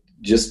I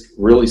just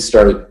really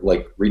started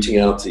like reaching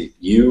out to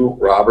you,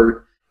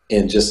 Robert,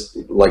 and just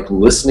like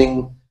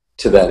listening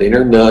to that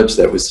inner nudge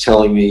that was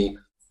telling me,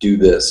 do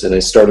this. And I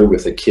started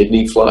with a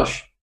kidney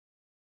flush,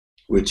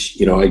 which,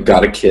 you know, I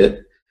got a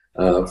kit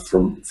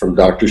from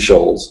Dr.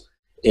 Scholl's,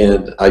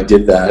 and I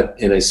did that,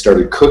 and I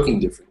started cooking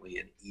differently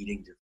and eating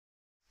differently.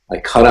 I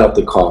cut out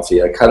the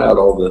coffee. I cut out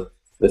all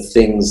the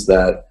things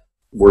that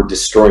were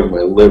destroying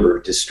my liver,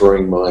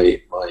 destroying my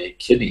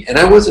kidney. And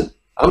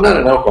I'm not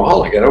an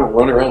alcoholic. I don't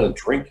run around and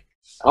drink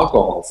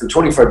alcohol. For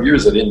 25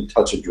 years, I didn't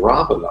touch a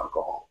drop of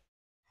alcohol.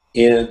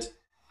 And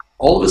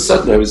all of a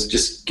sudden, I was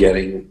just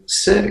getting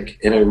sick.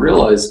 And I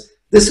realized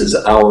this is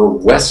our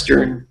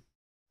Western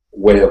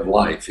way of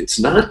life. It's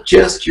not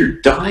just your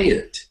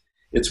diet.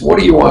 It's what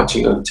are you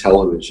watching on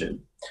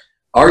television?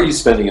 Are you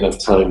spending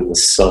enough time in the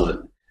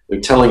sun? They're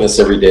telling us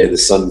every day the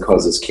sun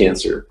causes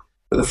cancer.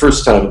 For the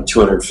first time in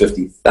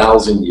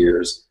 250,000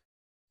 years,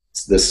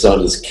 the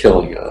sun is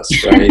killing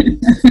us, right?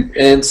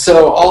 And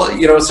so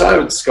so I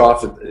would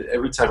scoff at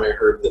every time I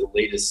heard the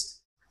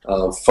latest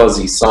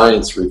fuzzy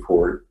science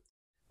report,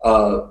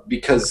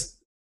 because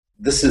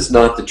this is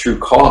not the true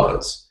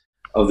cause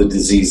of the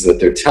disease that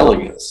they're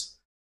telling us.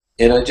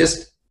 And I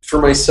just, for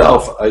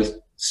myself, I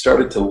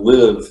started to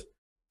live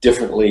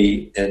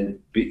differently and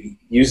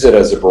use it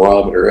as a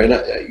barometer.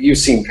 And you've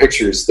seen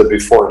pictures, the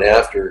before and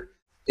after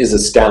is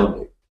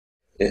astounding.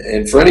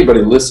 And for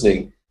anybody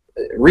listening,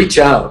 reach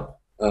out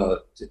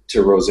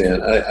to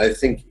Roseanne. I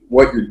think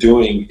what you're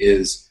doing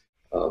is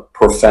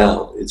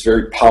profound. It's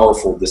very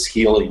powerful, this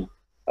healing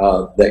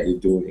that you're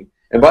doing.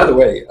 And by the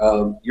way,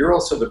 you're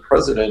also the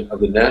president of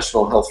the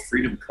National Health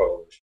Freedom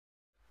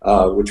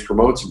Coalition, which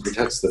promotes and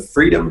protects the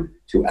freedom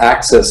to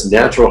access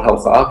natural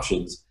health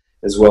options,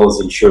 as well as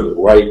ensure the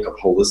right of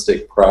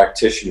holistic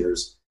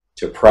practitioners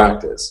to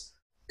practice.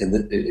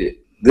 And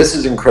this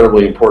is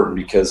incredibly important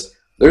because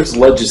there's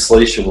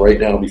legislation right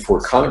now before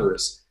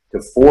Congress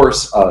to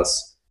force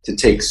us to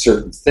take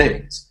certain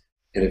things.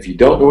 And if you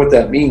don't know what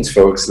that means,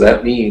 folks,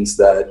 that means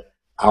that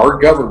our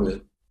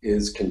government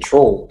is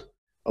controlled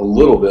a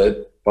little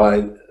bit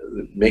by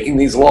making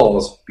these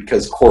laws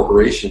because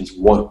corporations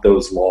want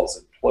those laws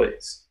in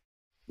place.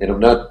 And I'm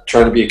not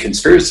trying to be a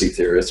conspiracy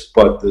theorist,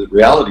 but the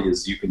reality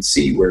is you can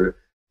see where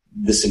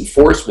this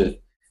enforcement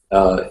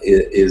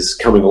is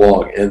coming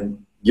along.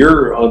 And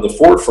you're on the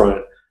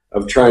forefront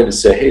of trying to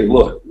say, hey,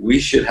 look, we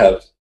should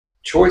have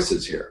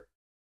choices here.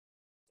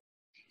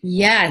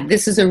 Yeah,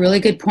 this is a really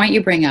good point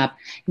you bring up.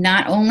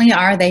 Not only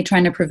are they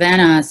trying to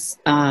prevent us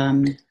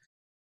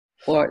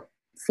or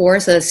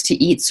force us to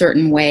eat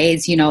certain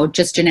ways,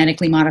 just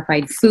genetically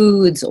modified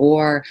foods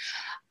or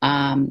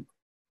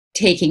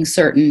taking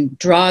certain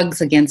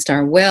drugs against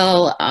our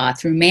will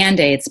through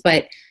mandates,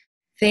 but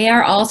they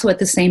are also at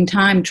the same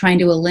time trying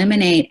to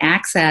eliminate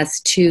access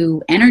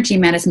to energy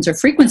medicines or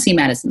frequency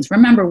medicines.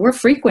 Remember, we're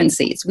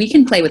frequencies. We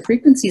can play with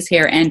frequencies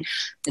here, and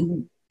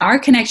our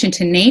connection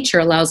to nature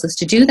allows us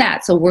to do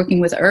that. So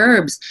working with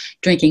herbs,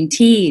 drinking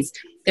teas,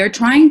 they're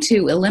trying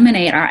to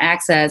eliminate our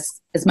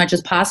access as much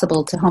as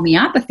possible to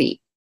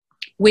homeopathy,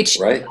 which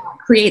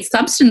creates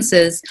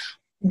substances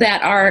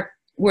that are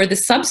where the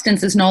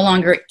substance is no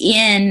longer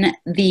in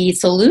the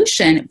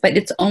solution, but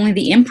it's only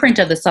the imprint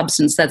of the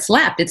substance that's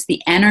left. It's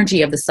the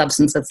energy of the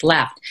substance that's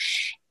left.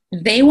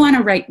 They've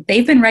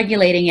been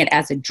regulating it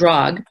as a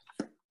drug,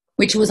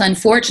 which was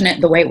unfortunate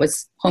the way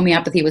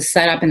homeopathy was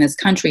set up in this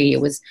country.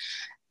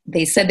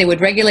 They said they would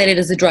regulate it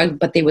as a drug,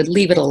 but they would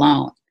leave it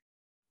alone.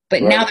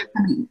 But now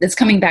it's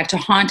coming back to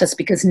haunt us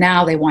because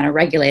now they want to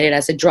regulate it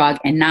as a drug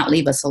and not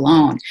leave us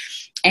alone.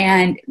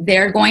 And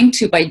they're going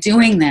to, by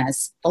doing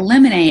this,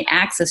 eliminate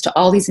access to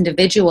all these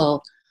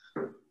individual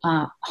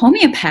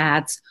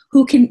homeopaths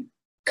who can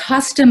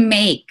custom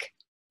make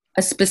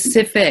a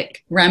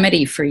specific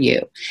remedy for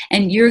you.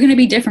 And you're going to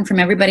be different from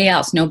everybody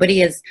else.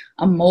 Nobody is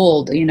a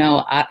mold,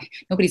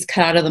 nobody's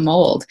cut out of the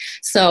mold.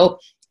 So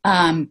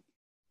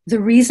the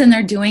reason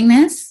they're doing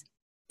this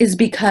is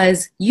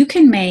because you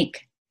can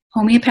make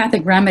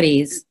homeopathic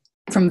remedies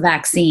from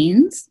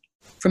vaccines,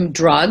 from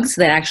drugs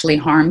that actually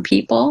harm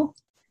people,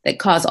 that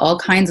cause all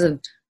kinds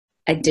of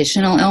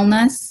additional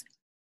illness.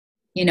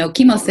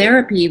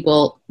 Chemotherapy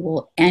will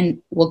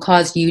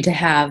cause you to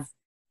have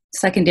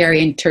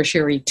secondary and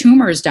tertiary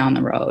tumors down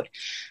the road.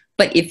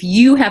 But if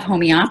you have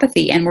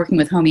homeopathy and working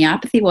with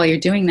homeopathy while you're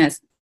doing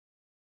this,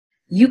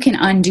 you can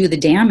undo the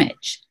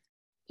damage.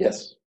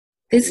 Yes.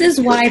 This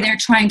is why they're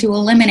trying to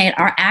eliminate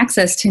our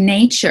access to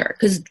nature,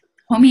 because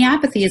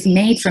homeopathy is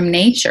made from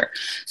nature.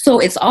 So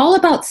it's all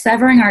about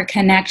severing our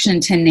connection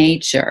to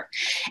nature.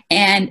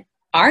 And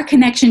our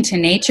connection to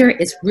nature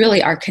is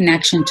really our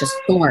connection to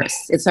source.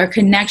 It's our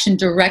connection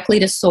directly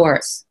to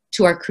source,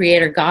 to our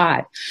creator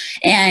God.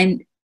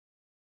 And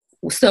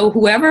so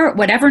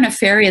whatever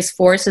nefarious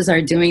forces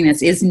are doing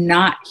this is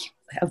not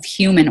of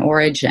human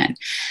origin.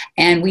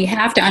 And we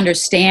have to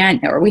understand,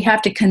 or we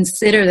have to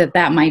consider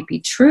that might be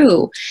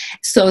true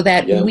so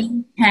that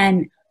we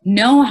can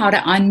know how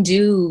to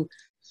undo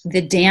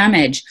the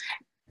damage.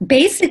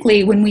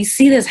 Basically, when we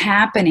see this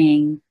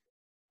happening,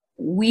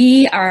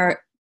 we're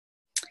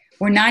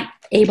not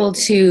able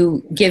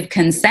to give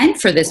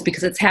consent for this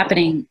because it's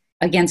happening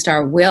against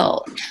our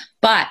will.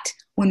 But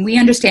when we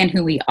understand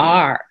who we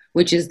are,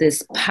 which is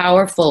this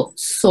powerful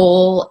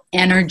soul,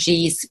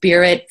 energy,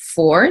 spirit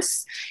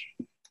force,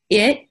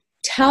 it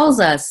tells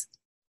us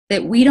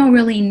that we don't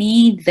really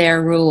need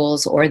their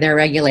rules or their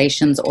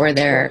regulations or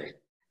their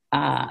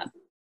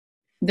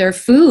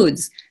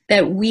foods,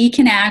 that we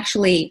can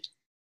actually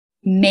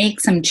make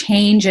some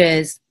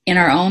changes in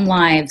our own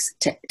lives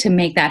to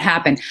make that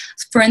happen.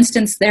 For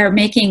instance, they're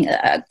making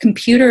there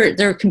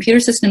are computer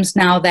systems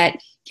now that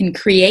can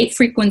create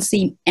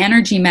frequency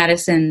energy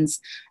medicines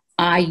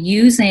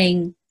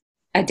using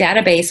a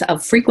database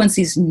of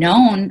frequencies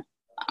known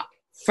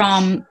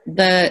from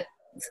the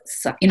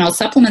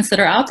supplements that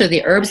are out there,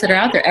 the herbs that are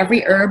out there.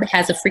 Every herb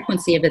has a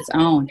frequency of its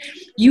own.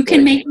 You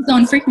can make its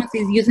own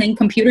frequencies using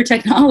computer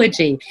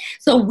technology.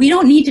 So we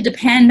don't need to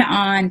depend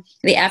on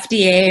the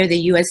FDA or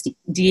the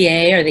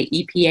USDA or the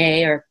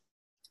EPA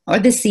or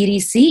the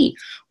CDC.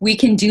 We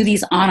can do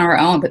these on our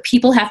own, but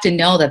people have to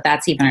know that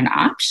that's even an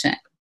option.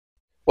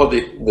 Well,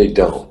 they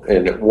don't.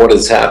 And what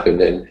has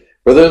happened, and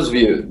for those of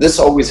you, this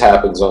always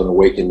happens on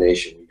Awakened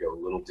Nation. We go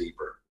a little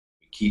deeper.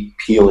 We keep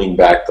peeling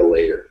back the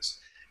layers.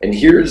 And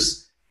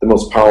here's the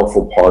most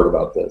powerful part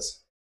about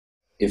this.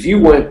 If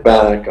you went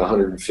back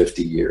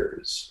 150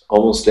 years,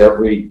 almost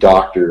every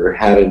doctor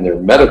had in their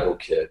medical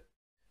kit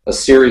a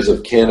series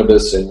of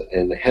cannabis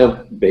and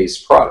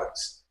hemp-based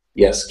products.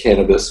 Yes,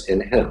 cannabis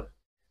and hemp.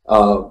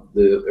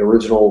 The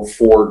original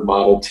Ford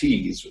Model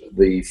Ts,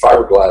 the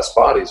fiberglass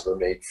bodies were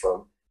made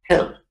from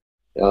hemp.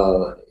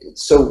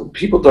 So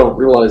people don't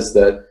realize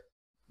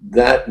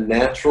that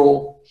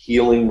natural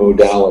healing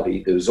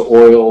modality, those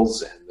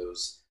oils and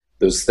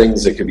those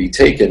things that could be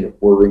taken,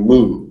 were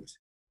removed,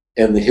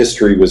 and the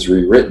history was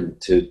rewritten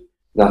to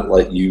not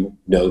let you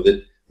know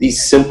that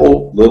these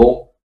simple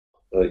little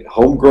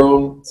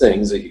homegrown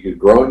things that you could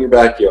grow in your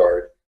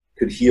backyard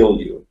could heal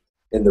you.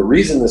 And the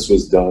reason this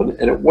was done,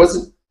 and it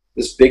wasn't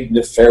this big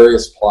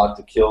nefarious plot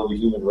to kill the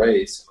human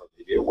race, or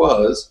maybe it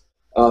was,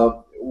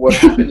 what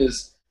happened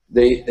is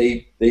they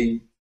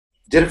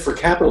did it for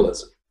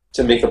capitalism,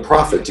 to make a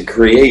profit, to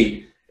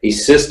create a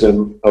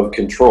system of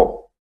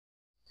control.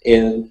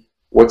 And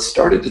what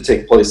started to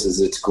take place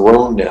is it's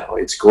grown now,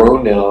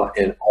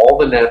 and all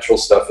the natural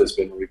stuff has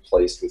been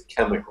replaced with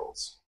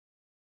chemicals.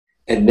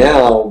 And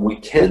now we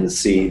can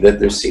see that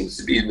there seems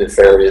to be a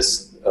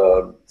nefarious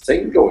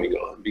thing going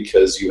on,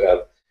 because you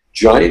have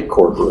giant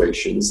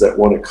corporations that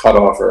want to cut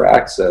off our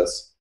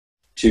access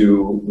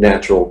to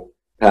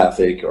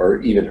naturopathic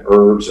or even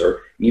herbs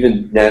or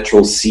even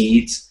natural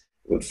seeds,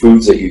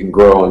 foods that you can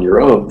grow on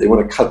your own. They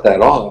want to cut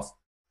that off,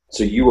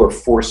 so you are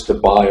forced to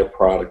buy a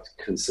product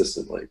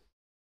consistently.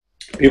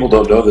 People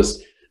don't know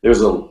this.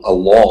 There's a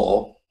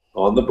law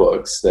on the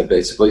books that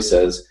basically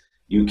says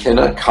you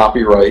cannot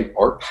copyright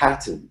or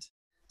patent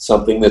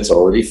something that's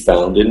already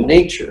found in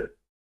nature.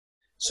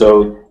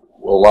 So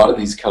a lot of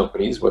these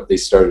companies, what they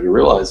started to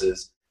realize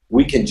is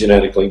we can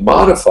genetically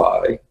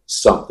modify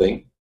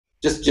something,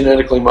 just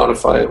genetically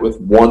modify it with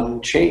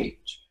one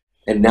change.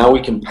 And now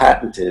we can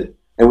patent it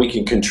and we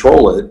can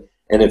control it.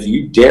 And if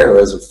you dare,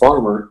 as a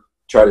farmer,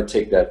 try to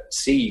take that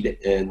seed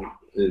and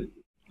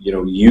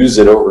use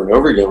it over and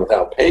over again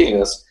without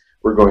paying us,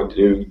 we're going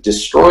to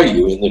destroy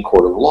you in the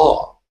court of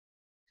law.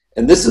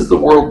 And this is the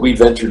world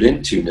we've entered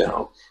into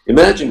now.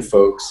 Imagine,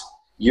 folks,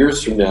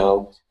 years from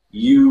now,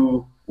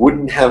 you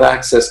wouldn't have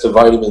access to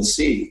vitamin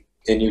C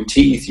in your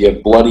teeth. You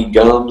have bloody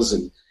gums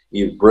and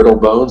you have brittle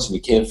bones, and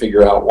you can't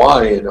figure out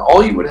why. And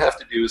all you would have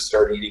to do is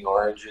start eating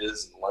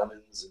oranges and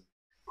lemons and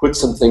put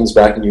some things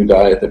back in your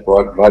diet that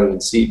brought vitamin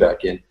C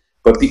back in.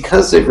 But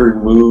because they've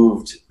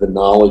removed the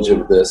knowledge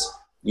of this,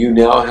 you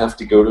now have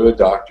to go to a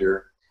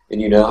doctor,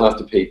 and you now have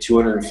to pay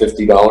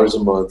 $250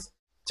 a month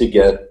to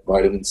get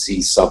vitamin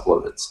C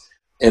supplements.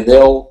 And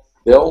they'll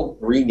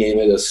rename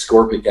it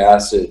ascorbic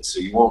acid, so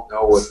you won't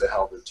know what the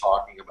hell they're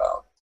talking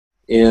about.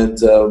 And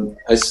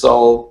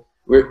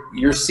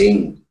you're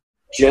seeing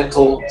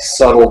gentle,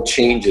 subtle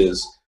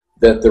changes,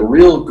 that the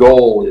real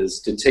goal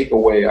is to take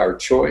away our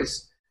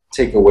choice,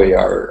 take away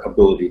our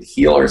ability to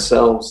heal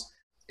ourselves,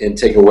 and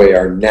take away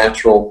our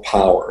natural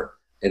power.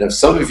 And if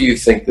some of you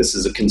think this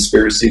is a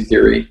conspiracy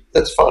theory,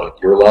 that's fine.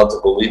 You're allowed to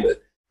believe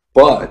it.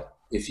 But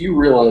if you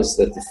realize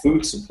that the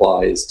food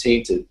supply is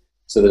tainted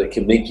so that it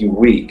can make you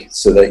weak,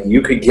 so that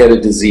you could get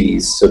a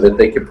disease, so that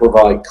they could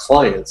provide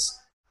clients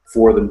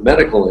for the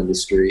medical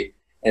industry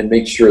and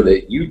make sure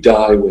that you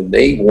die when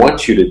they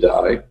want you to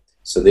die,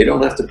 so they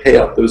don't have to pay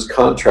out those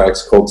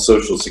contracts called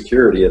Social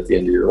Security at the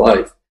end of your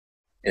life.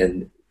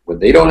 And when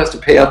they don't have to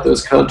pay out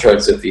those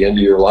contracts at the end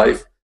of your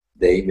life,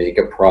 they make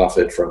a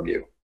profit from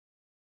you.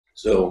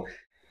 So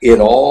it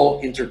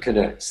all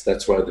interconnects.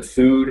 That's why the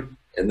food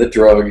and the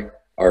drug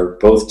are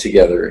both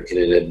together in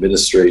an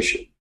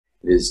administration.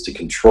 It is to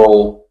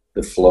control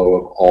the flow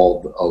of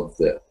all of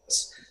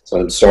this. So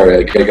I'm sorry,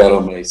 I got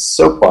on my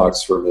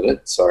soapbox for a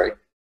minute, sorry.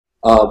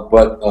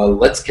 But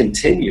let's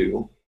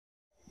continue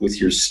with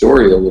your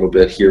story a little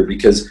bit here,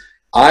 because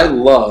I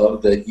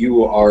love that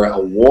you are a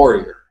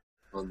warrior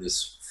on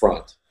this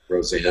front,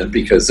 Roseanne,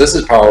 because this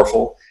is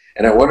powerful.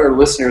 And I want our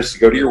listeners to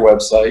go to your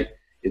website.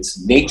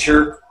 It's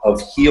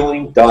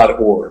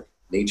natureofhealing.org.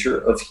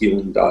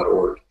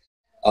 Natureofhealing.org.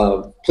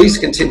 Please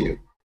continue.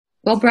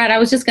 Well, Brad, I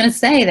was just going to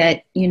say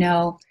that,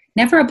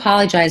 never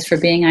apologize for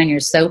being on your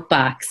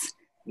soapbox.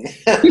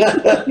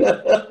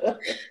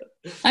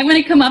 I'm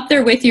going to come up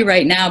there with you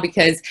right now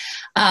because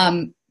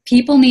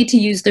people need to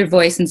use their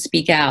voice and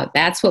speak out.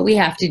 That's what we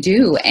have to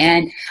do.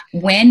 And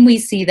when we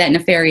see that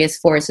nefarious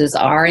forces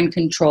are in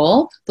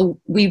control,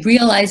 we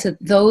realize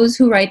that those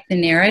who write the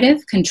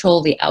narrative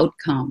control the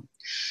outcome.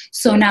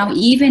 So now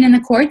even in the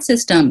court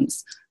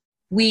systems,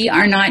 we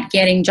are not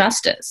getting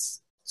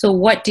justice. So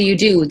what do you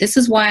do? This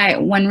is why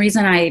one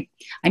reason I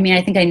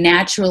think I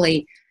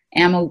naturally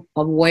am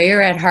a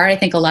warrior at heart. I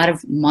think a lot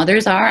of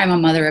mothers are. I'm a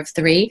mother of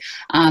 3.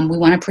 We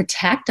want to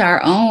protect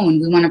our own.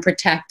 We want to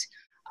protect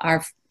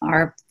our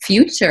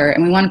future,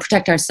 and we want to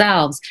protect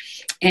ourselves.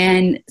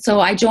 And so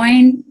I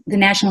joined the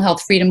National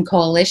Health Freedom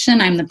Coalition.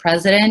 I'm the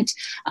president.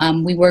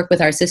 We work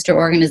with our sister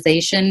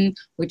organization,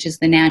 which is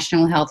the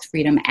National Health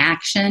Freedom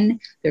Action.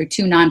 There are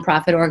 2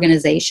 nonprofit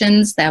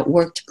organizations that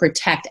work to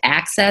protect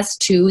access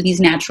to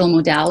these natural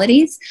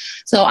modalities.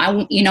 So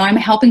I'm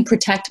helping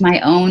protect my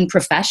own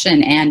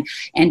profession and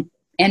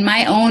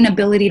my own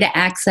ability to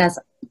access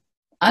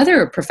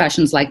other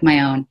professions like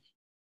my own.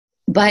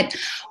 But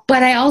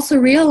I also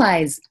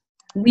realize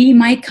we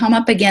might come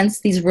up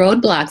against these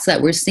roadblocks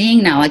that we're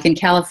seeing now. Like in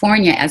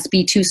California,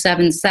 SB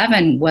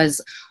 277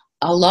 was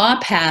a law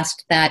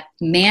passed that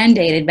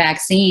mandated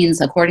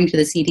vaccines according to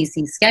the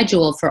CDC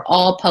schedule for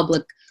all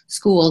public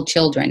school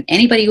children.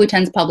 Anybody who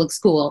attends public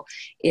school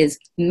is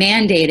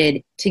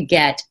mandated to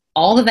get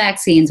all the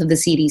vaccines of the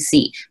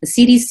CDC. The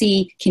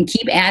CDC can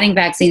keep adding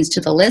vaccines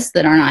to the list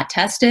that are not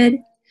tested.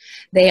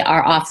 They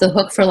are off the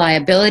hook for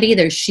liability.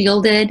 They're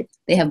shielded.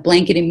 They have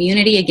blanket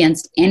immunity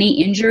against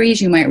any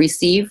injuries you might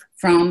receive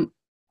from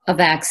a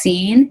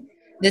vaccine.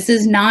 This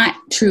is not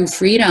true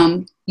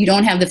freedom. You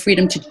don't have the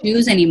freedom to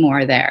choose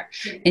anymore there.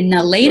 And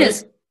the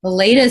latest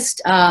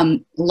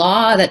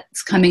law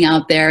that's coming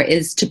out there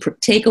is to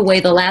take away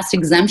the last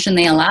exemption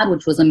they allowed,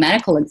 which was a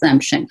medical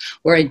exemption,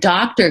 where a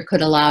doctor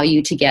could allow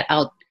you to get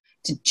out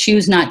to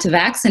choose not to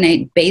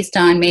vaccinate based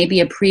on maybe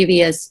a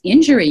previous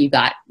injury you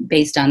got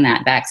based on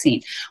that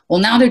vaccine. Well,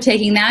 now they're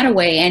taking that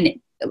away, and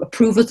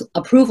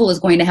approval is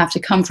going to have to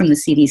come from the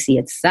CDC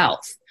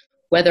itself,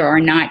 whether or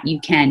not you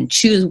can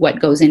choose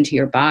what goes into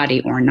your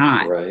body or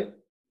not. Right.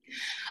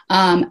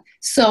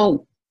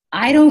 So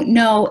I don't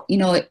know,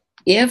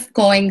 if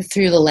going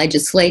through the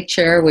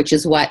legislature, which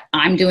is what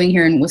I'm doing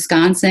here in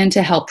Wisconsin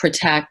to help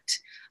protect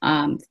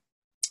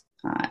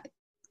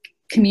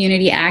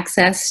community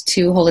access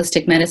to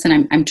holistic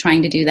medicine. I'm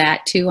trying to do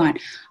that too on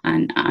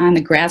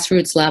the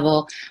grassroots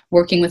level,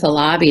 working with a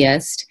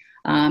lobbyist,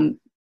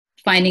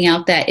 finding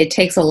out that it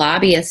takes a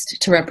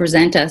lobbyist to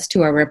represent us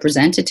to our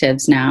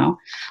representatives now.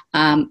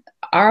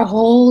 Our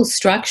whole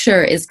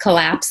structure is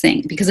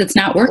collapsing because it's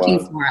not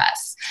working for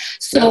us.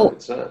 So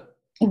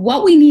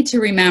what we need to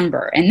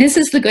remember, and this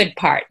is the good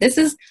part,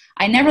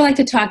 I never like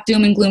to talk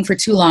doom and gloom for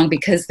too long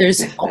because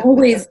there's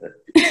always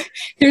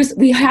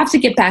we have to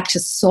get back to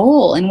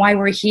soul and why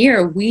we're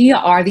here. We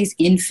are these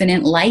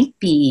infinite light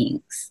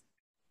beings.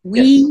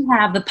 We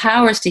have the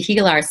powers to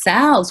heal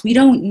ourselves. We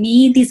don't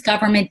need these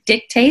government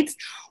dictates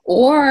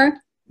or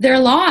their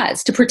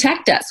laws to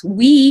protect us.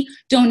 We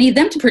don't need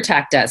them to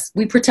protect us.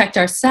 We protect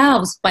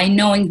ourselves by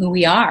knowing who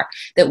we are,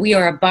 that we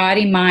are a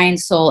body, mind,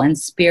 soul, and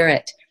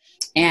spirit.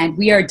 And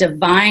we are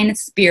divine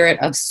spirit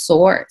of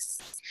source.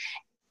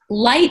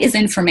 Light is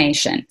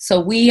information, so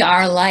we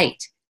are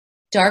light.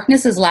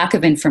 Darkness is lack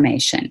of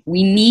information.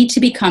 We need to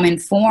become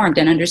informed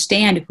and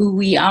understand who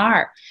we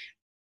are.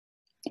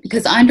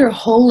 Because under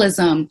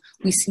holism,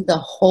 we see the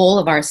whole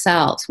of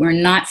ourselves. We're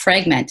not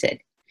fragmented.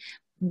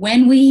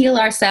 When we heal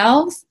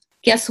ourselves,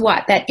 guess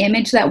what? That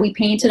image that we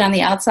painted on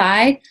the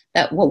outside,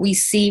 that what we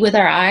see with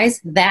our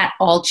eyes, that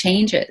all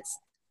changes.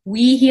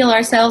 We heal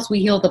ourselves, we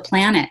heal the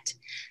planet.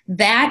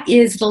 That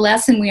is the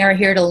lesson we are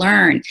here to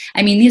learn.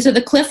 I mean, these are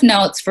the cliff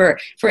notes for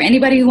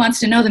anybody who wants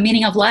to know the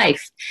meaning of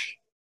life.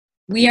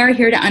 We are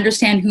here to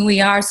understand who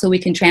we are so we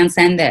can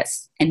transcend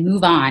this and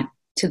move on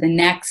to the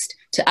next,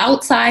 to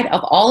outside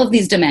of all of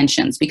these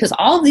dimensions, because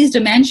all of these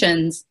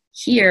dimensions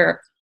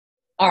here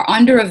are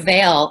under a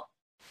veil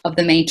of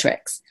the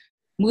matrix.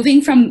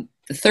 Moving from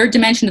the 3rd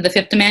dimension to the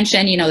 5th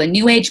dimension, the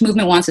New Age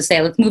movement wants to say,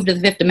 let's move to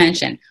the 5th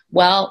dimension.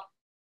 Well,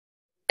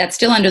 that's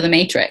still under the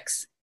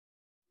matrix.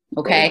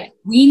 Okay?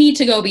 We need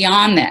to go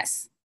beyond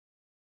this.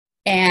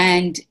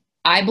 And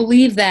I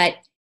believe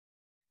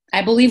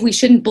we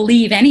shouldn't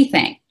believe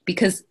anything,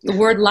 because the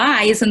word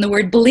lie is in the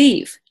word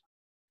believe.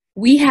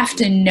 We have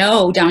to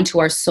know down to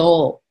our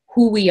soul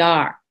who we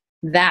are.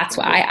 That's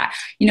why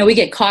we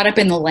get caught up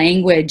in the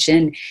language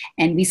and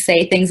we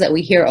say things that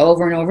we hear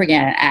over and over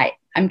again.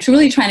 I'm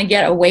truly trying to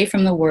get away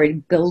from the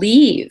word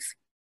believe,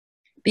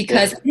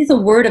 because it is a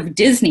word of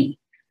Disney.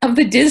 of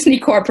the Disney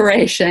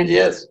Corporation.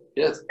 Yes,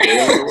 yes. They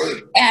are the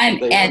word.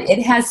 And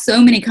it has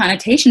so many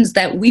connotations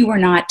that we were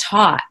not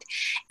taught.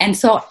 And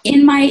so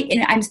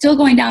I'm still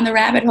going down the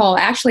rabbit hole.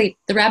 Actually,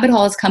 the rabbit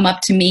hole has come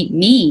up to meet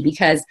me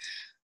because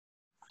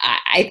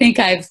I think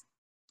I've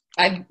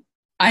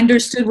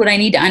understood what I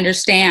need to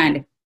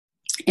understand.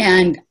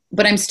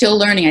 But I'm still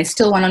learning. I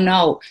still want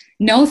to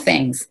know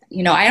things.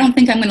 You know, I don't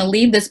think I'm going to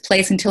leave this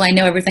place until I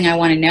know everything I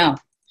want to know.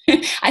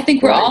 I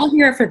think we're all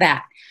here for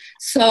that.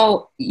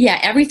 So yeah,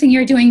 everything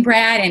you're doing,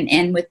 Brad,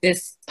 and with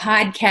this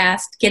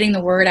podcast, getting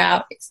the word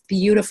out, it's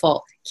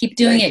beautiful. Keep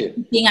doing it.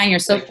 Keep being on your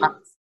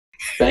soapbox.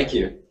 Thank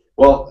you.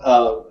 Well,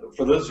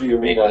 for those of you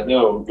who may not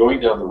know, going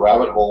down the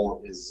rabbit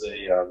hole is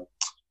a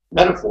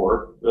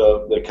metaphor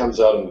that comes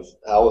out of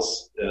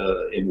Alice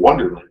in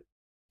Wonderland.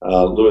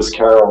 Lewis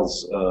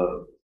Carroll's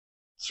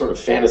sort of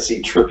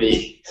fantasy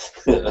trippy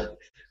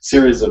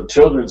series of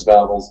children's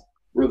novels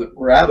where the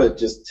rabbit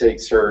just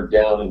takes her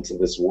down into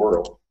this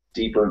world,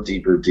 deeper,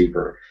 deeper,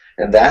 deeper.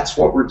 And that's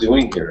what we're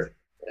doing here.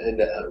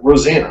 And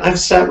Roseanne, I've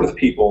sat with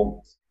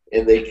people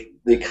and they're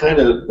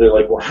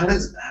like, well, how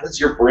does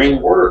your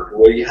brain work?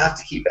 Well, you have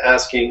to keep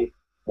asking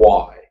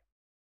why.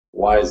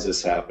 Why is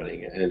this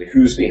happening? And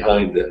who's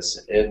behind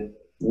this? And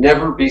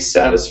never be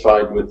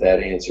satisfied with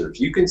that answer. If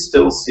you can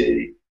still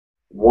see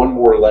one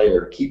more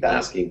layer, keep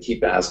asking,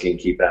 keep asking,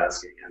 keep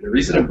asking. And the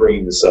reason I'm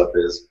bringing this up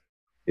is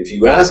if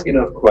you ask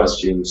enough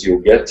questions, you'll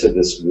get to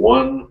this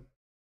one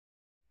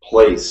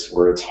place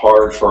where it's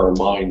hard for our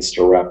minds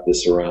to wrap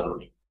this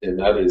around. And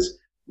that is,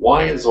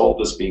 why is all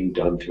this being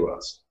done to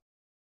us?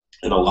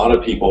 And a lot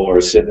of people are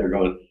sitting there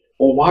going,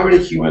 well, why would a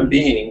human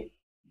being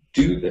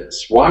do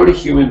this? Why would a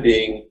human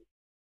being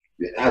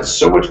have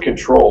so much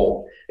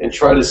control and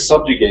try to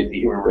subjugate the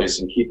human race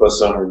and keep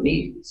us on our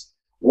knees?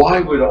 Why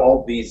would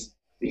all these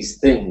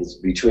things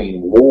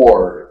between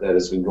war that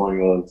has been going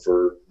on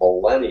for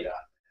millennia,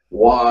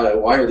 why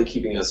are they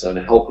keeping us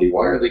unhealthy?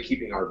 Why are they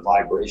keeping our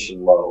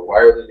vibration low? Why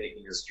are they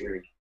making us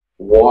drink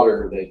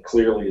water that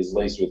clearly is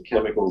laced with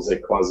chemicals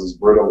that causes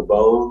brittle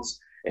bones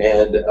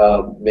and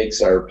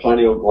makes our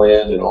pineal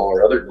gland and all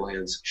our other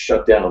glands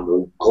shut down?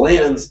 The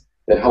glands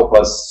that help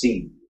us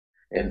see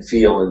and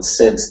feel and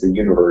sense the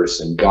universe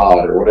and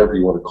God or whatever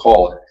you want to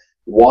call it.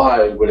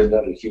 Why would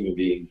another human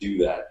being do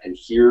that? And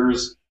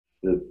here's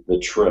the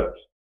trip.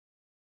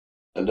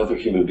 Another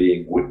human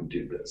being wouldn't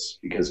do this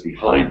because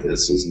behind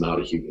this is not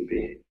a human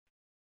being.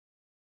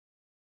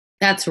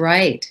 That's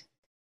right.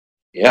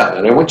 Yeah,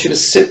 and I want you to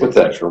sit with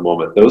that for a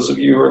moment. Those of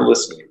you who are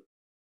listening,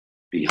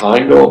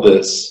 behind all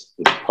this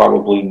is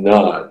probably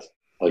not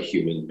a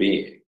human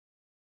being.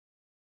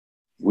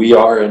 We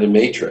are in a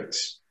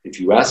matrix. If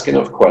you ask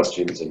enough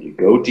questions and you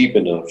go deep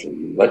enough and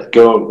you let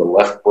go of the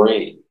left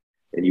brain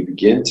and you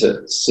begin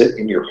to sit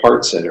in your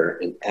heart center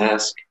and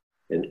ask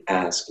and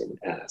ask and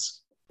ask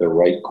the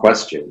right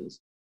questions,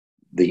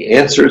 the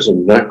answers are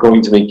not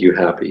going to make you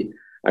happy.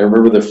 I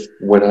remember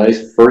when I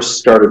first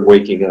started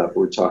waking up,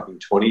 we're talking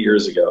 20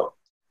 years ago,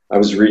 I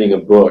was reading a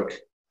book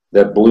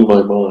that blew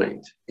my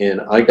mind, and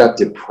I got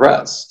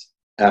depressed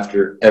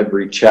after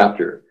every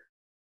chapter.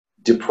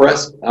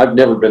 Depressed, I've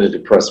never been a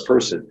depressed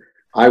person.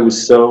 I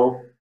was so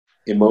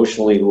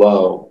emotionally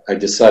low, I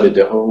decided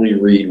to only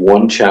read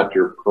one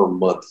chapter per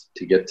month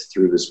to get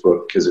through this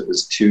book because it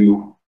was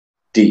too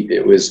deep.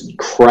 It was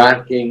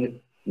cracking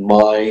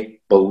my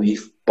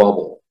belief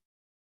bubble.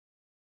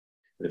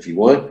 And if you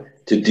want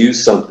to do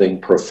something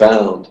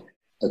profound,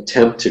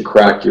 attempt to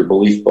crack your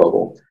belief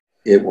bubble.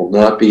 It will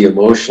not be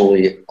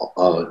emotionally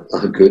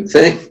a good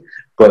thing,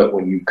 but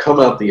when you come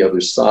out the other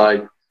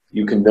side,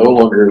 you can no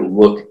longer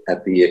look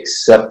at the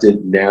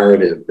accepted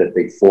narrative that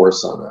they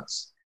force on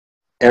us.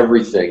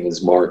 Everything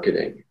is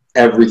marketing.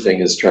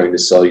 Everything is trying to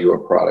sell you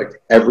a product.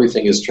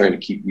 Everything is trying to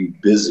keep you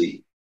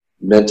busy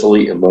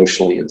mentally,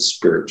 emotionally, and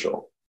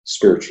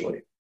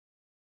spiritually.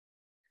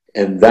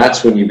 And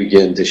that's when you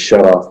begin to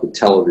shut off the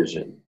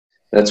television.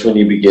 That's when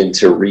you begin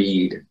to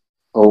read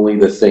only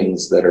the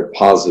things that are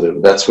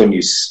positive. That's when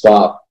you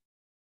stop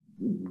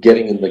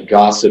getting in the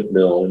gossip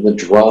mill and the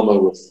drama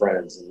with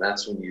friends. And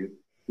that's when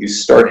you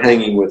start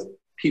hanging with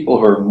people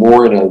who are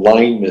more in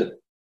alignment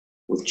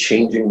with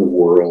changing the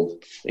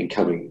world and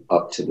coming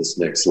up to this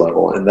next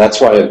level. And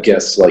that's why I have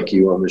guests like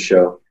you on the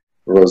show,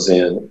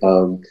 Roseanne.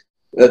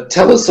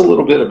 Tell us a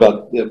little bit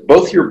about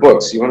both your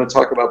books. You want to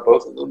talk about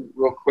both of them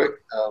real quick?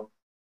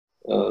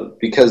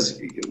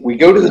 Because we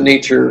go to the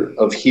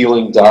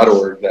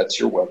natureofhealing.org, that's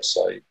your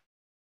website.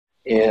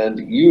 And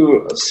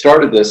you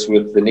started this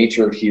with The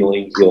Nature of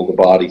Healing, Heal the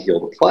Body, Heal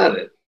the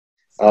Planet,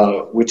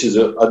 which is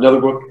another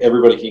book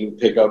everybody can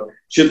pick up.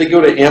 Should they go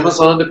to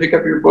Amazon to pick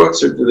up your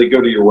books, or do they go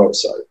to your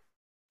website?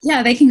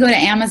 Yeah, they can go to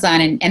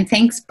Amazon. And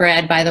thanks,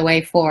 Brad, by the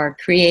way, for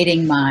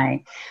creating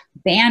my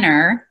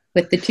banner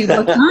with the 2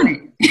 books on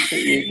it.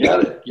 You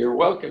got it. You're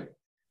welcome.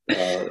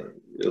 A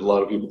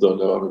lot of people don't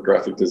know I'm a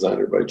graphic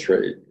designer by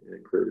trade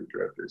and creative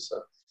director.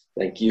 So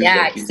thank you.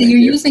 Yeah. So you're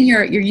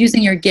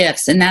using your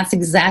gifts, and that's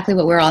exactly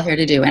what we're all here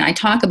to do. And I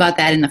talk about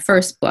that in the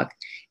first book,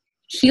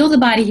 Heal the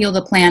Body, Heal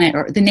the Planet,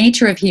 or The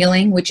Nature of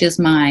Healing, which is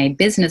my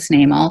business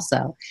name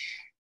also.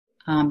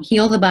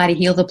 Heal the Body,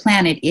 Heal the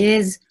Planet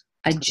is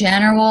a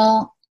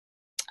general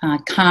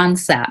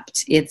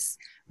concept. It's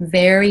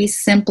very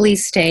simply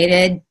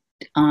stated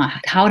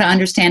how to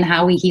understand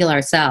how we heal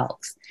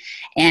ourselves.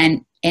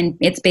 And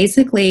it's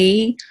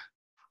basically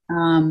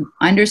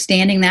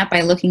understanding that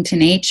by looking to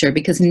nature,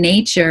 because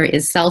nature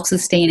is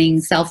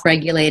self-sustaining,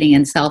 self-regulating,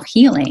 and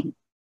self-healing.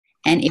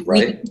 And if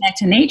we connect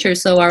to nature,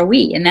 so are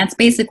we. And that's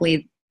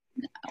basically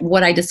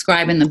what I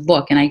describe in the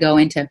book. And I go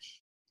into,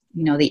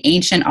 the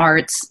ancient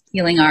arts,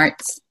 healing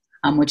arts,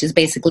 which is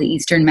basically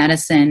Eastern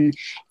medicine.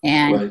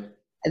 And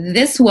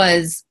this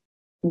was,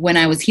 when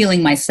I was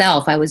healing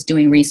myself, I was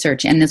doing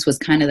research, and this was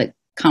kind of the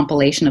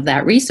compilation of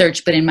that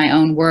research, but in my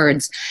own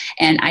words.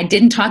 And I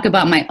didn't talk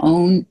about my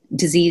own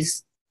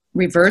disease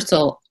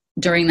reversal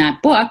during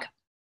that book,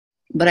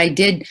 but I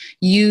did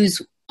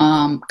use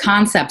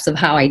concepts of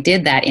how I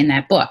did that in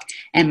that book.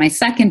 And my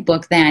second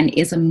book then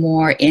is a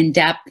more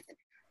in-depth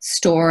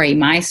story,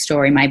 my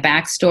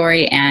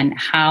backstory, and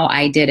how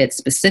I did it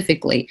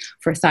specifically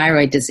for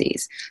thyroid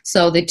disease.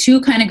 So the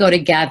two kind of go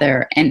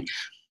together. And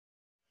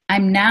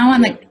I'm now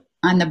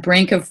on the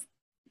brink of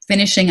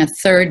finishing a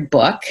third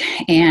book,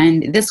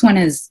 and this one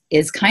is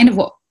kind of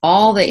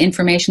all the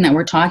information that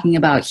we're talking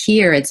about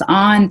here. It's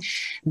on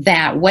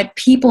that, what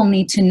people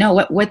need to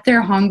know, what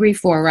they're hungry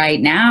for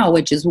right now,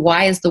 which is,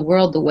 why is the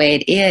world the way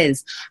it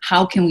is?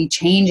 How can we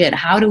change it?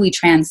 How do we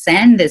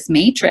transcend this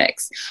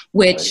matrix,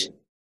 which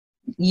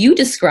you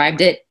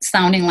described it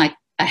sounding like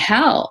a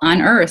hell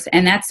on earth.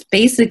 And that's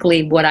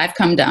basically what I've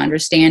come to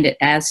understand it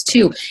as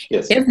too.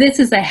 Yes. If this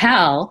is a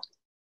hell,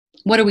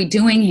 what are we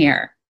doing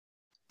here?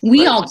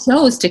 We all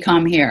chose to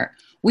come here.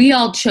 We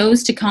all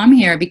chose to come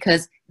here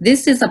because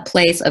this is a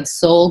place of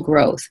soul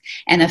growth.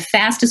 And the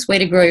fastest way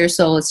to grow your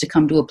soul is to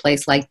come to a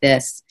place like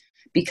this.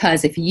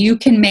 Because if you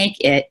can make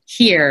it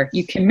here,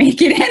 you can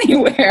make it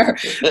anywhere.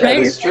 Right? That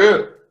is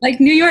true. Like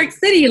New York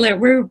City,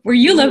 where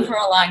you lived for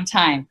a long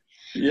time.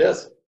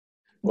 Yes.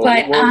 Well,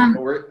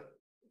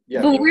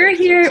 but we're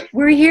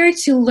here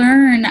to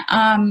learn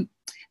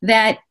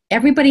that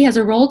everybody has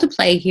a role to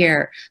play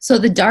here. So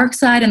the dark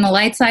side and the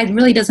light side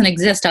really doesn't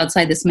exist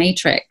outside this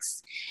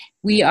matrix.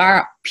 We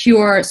are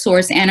pure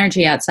source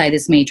energy outside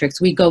this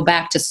matrix. We go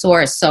back to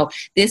source. So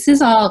this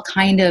is all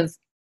kind of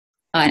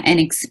an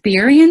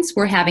experience.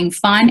 We're having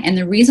fun. And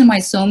the reason why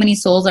so many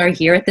souls are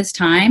here at this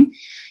time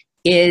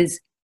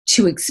is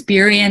to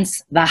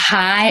experience the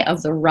high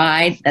of the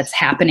ride that's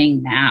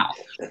happening now.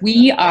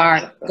 We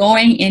are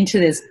going into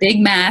this big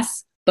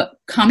mess, but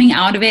coming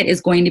out of it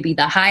is going to be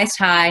the highest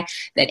high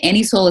that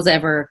any soul has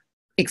ever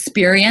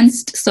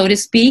experienced, so to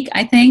speak,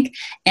 I think.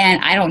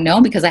 And I don't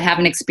know, because I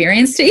haven't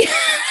experienced it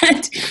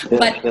yet,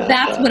 but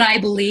that's what I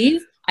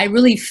believe. I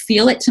really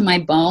feel it to my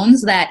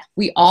bones that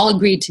we all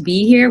agreed to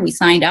be here. We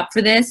signed up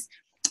for this.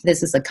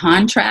 This is a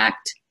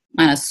contract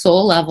on a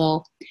soul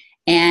level,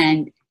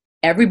 and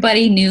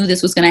everybody knew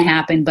this was going to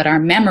happen, but our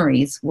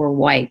memories were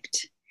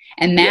wiped.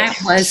 And that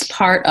was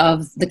part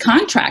of the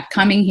contract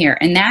coming here.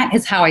 And that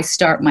is how I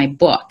start my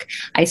book.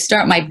 I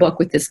start my book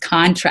with this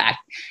contract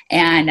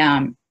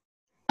and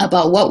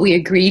about what we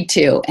agreed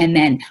to. And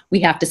then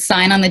we have to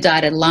sign on the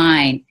dotted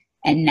line,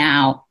 and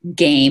now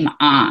game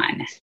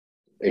on.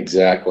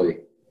 Exactly.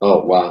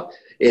 Oh, wow.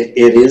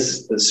 It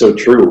is so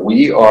true.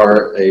 We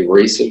are a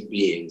race of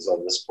beings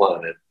on this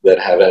planet that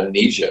have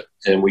amnesia,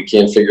 and we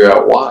can't figure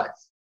out why.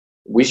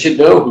 We should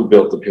know who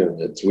built the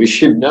pyramids. We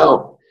should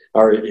know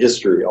our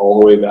history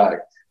all the way back,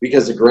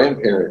 because a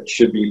grandparent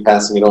should be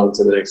passing it on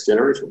to the next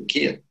generation. We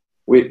can't.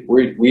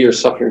 We are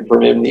suffering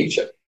from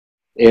amnesia.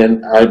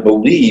 And I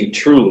believe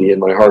truly in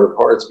my heart of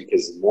hearts,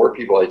 because the more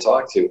people I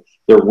talk to,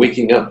 they're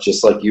waking up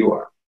just like you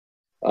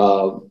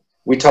are.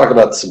 We talk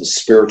about some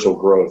spiritual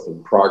growth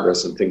and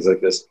progress and things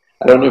like this.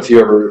 I don't know if you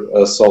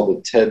ever saw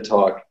the TED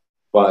Talk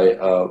by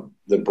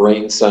the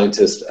brain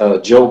scientist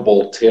Jill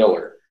Bolt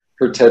Taylor.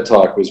 Her TED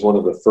Talk was one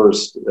of the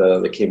first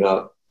that came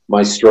out,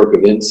 My Stroke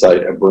of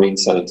Insight, a brain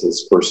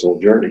scientist's personal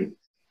journey.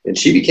 And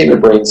she became a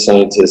brain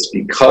scientist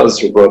because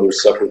her brother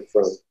suffered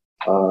from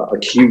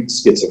acute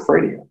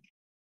schizophrenia.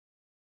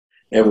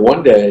 And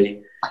one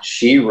day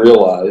she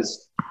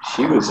realized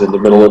she was in the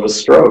middle of a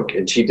stroke,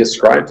 and she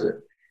describes it.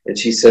 And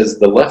she says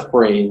the left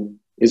brain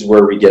is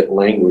where we get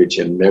language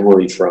and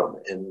memory from.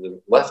 And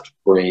the left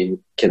brain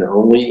can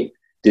only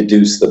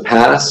deduce the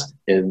past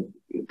and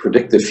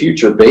predict the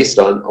future based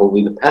on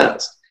only the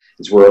past.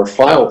 It's where our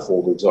file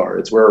folders are.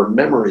 It's where our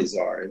memories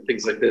are and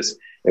things like this.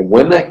 And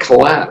when that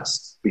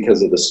collapsed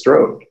because of the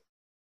stroke,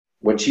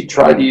 when she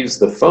tried to use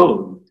the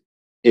phone,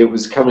 it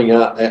was coming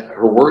out,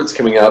 her words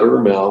coming out of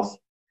her mouth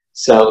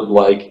sounded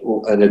like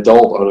an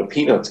adult on a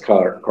Peanuts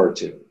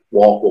cartoon.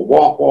 Walk,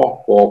 walk,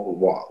 walk, walk,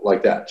 walk,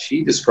 like that.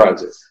 She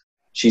describes it.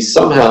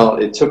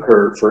 It took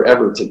her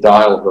forever to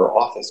dial her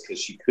office because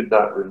she could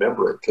not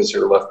remember it because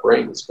her left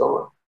brain was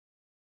gone.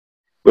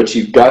 But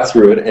she got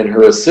through it, and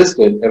her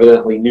assistant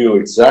evidently knew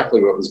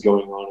exactly what was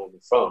going on the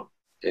phone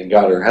and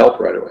got her help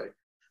right away.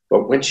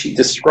 But when she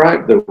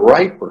described the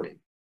right brain,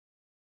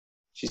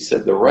 she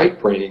said, the right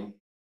brain,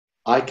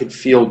 I could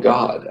feel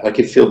God. I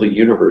could feel the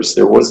universe.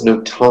 There was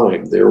no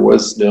time. There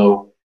was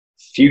no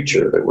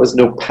future. There was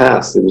no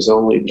past. There was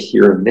only the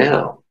here and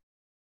now.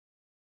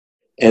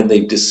 And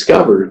they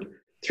discovered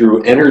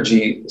through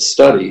energy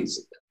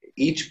studies,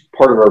 each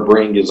part of our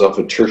brain gives off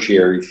a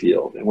tertiary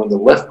field. And when the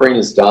left brain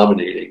is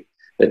dominating,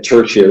 that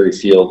tertiary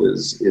field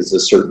is a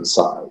certain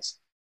size.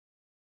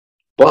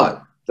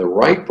 But the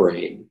right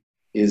brain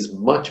is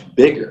much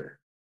bigger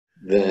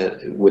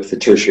than with the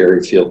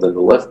tertiary field than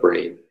the left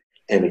brain.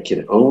 And it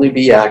can only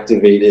be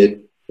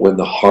activated when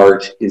the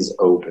heart is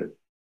open.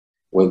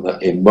 When the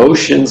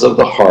emotions of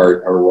the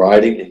heart are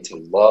riding into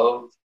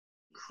love,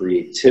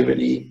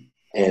 creativity,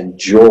 and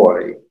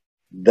joy,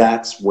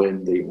 that's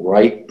when the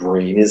right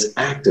brain is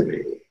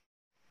activated.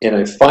 And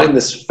I find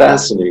this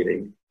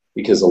fascinating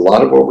because a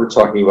lot of what we're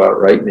talking about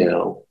right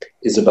now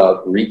is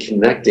about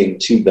reconnecting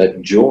to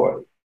that joy,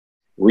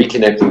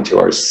 reconnecting to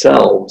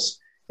ourselves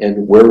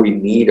and where we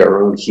need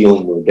our own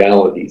healing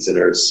modalities and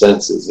our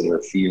senses and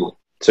our feeling.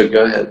 So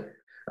go ahead.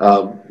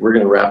 We're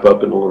going to wrap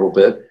up in a little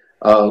bit.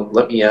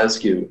 Let me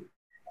ask you,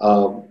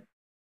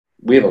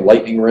 we have a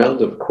lightning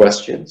round of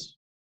questions,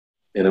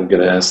 and I'm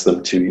going to ask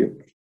them to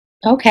you.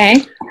 Okay.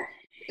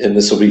 And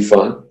this will be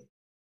fun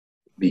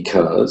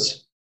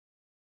because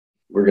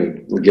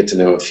we'll get to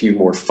know a few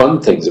more fun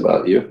things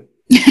about you.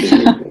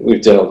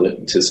 We've delved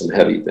into some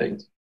heavy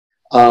things.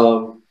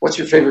 What's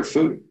your favorite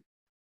food?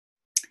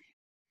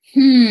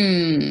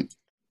 I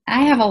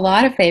have a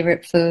lot of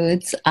favorite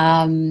foods.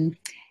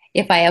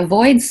 If I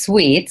avoid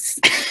sweets,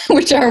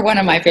 which are one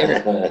of my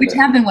favorite, which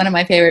have been one of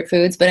my favorite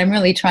foods, but I'm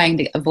really trying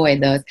to avoid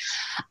those.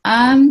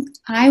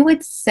 I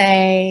would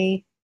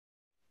say,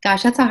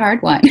 gosh, that's a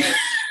hard one.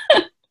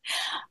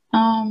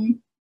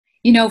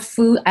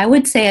 Food, I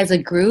would say as a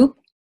group,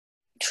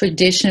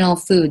 traditional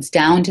foods,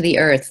 down to the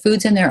earth,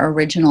 foods in their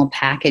original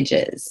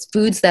packages,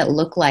 foods that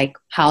look like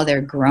how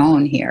they're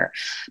grown here.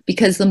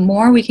 Because the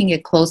more we can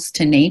get close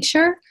to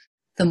nature,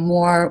 the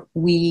more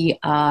we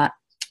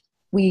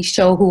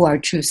show who our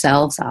true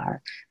selves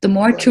are. The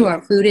more true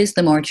our food is,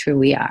 the more true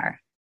we are.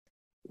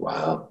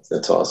 Wow,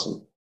 that's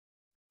awesome.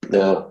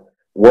 Now,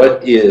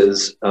 what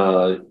is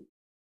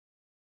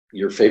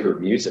your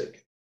favorite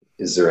music?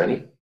 Is there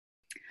any?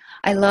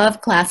 I love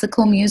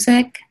classical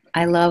music.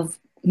 I love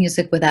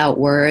music without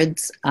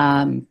words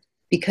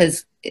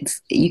because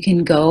you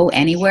can go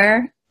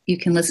anywhere. You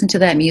can listen to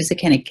that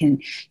music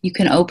and you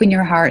can open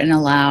your heart and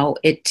allow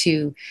it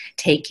to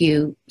take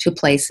you to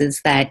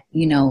places that,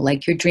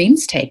 like your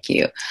dreams take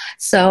you.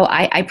 So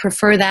I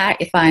prefer that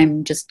if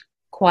I'm just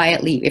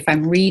quietly, if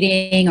I'm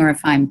reading or if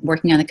I'm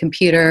working on the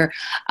computer.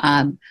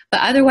 But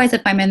otherwise,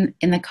 if I'm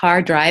in the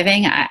car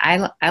driving,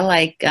 I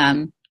like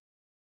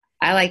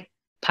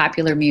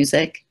popular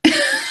music,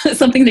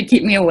 something to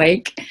keep me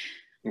awake.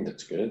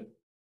 That's good.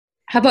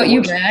 How about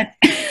you, Brad?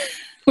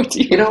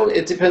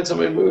 It depends on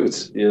my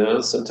moods.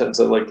 Sometimes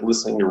I like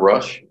listening to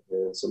Rush,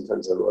 and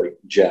sometimes I like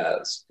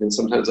jazz, and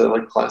sometimes I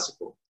like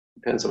classical.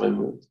 Depends on my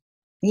mood.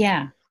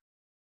 Yeah.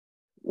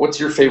 What's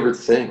your favorite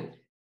thing?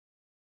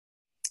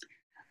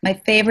 My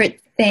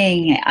favorite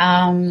thing,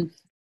 I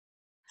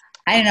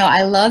don't know.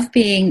 I love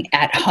being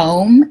at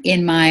home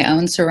in my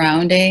own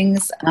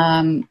surroundings,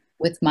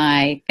 with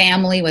my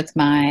family, with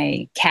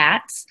my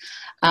cats.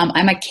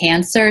 I'm a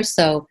Cancer,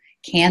 so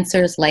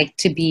Cancers like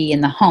to be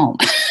in the home.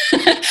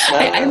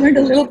 I learned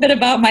a little bit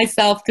about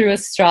myself through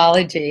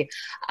astrology.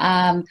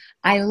 I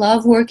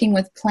love working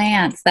with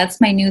plants. That's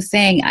my new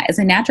thing. As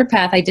a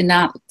naturopath, I did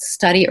not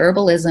study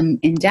herbalism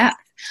in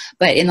depth,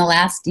 but in the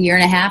last year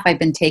and a half, I've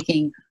been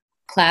taking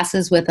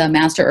classes with a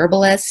master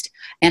herbalist,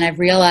 and I've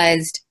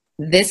realized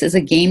this is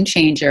a game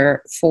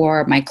changer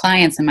for my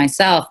clients and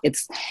myself.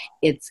 It's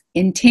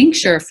in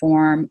tincture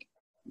form.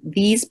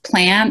 These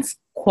plants,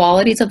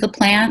 qualities of the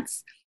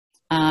plants,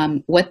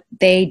 what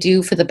they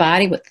do for the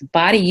body, what the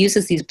body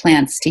uses these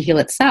plants to heal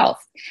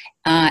itself.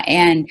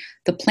 And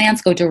the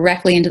plants go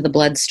directly into the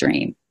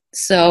bloodstream.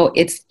 So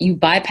you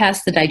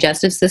bypass the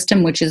digestive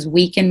system, which is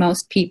weak in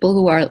most people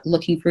who are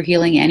looking for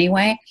healing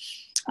anyway.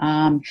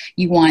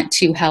 You want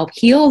to help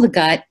heal the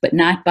gut, but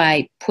not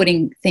by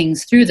putting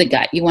things through the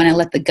gut. You want to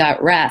let the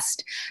gut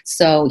rest.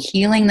 So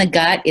healing the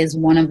gut is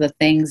one of the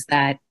things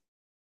that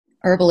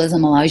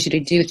herbalism allows you to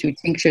do through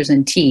tinctures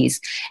and teas.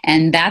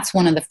 And that's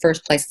one of the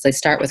first places I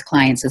start with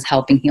clients, is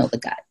helping heal the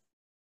gut.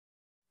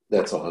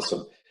 That's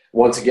awesome.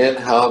 Once again,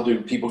 how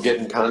do people get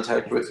in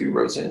contact with you,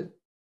 Roseanne?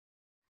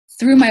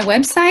 Through my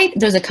website,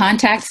 there's a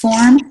contact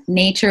form,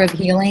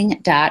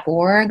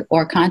 natureofhealing.org,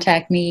 or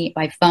contact me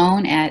by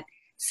phone at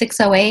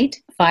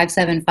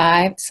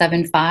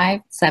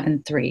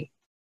 608-575-7573.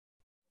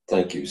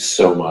 Thank you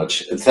so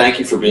much. And thank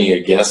you for being a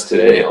guest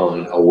today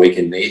on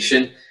Awaken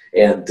Nation.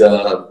 And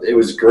it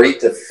was great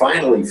to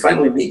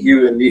finally meet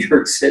you in New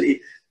York City.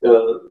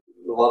 A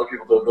lot of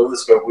people don't know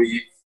this, but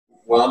we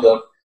wound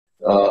up,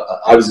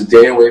 I was a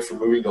day away from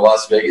moving to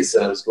Las Vegas,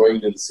 and I was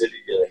going to the city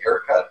to get a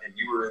haircut, and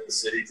you were in the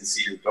city to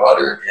see your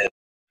daughter, and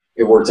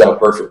it worked out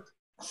perfect.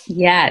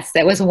 Yes,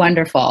 that was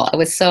wonderful. I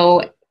was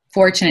so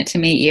fortunate to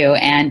meet you,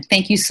 and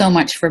thank you so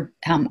much for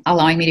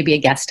allowing me to be a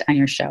guest on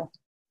your show.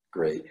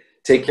 Great.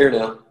 Take care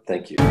now.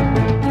 Thank you.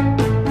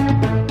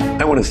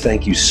 I want want to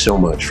thank you so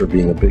much for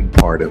being a big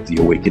part of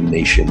the Awaken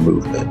Nation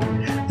movement.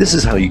 This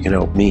is how you can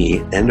help me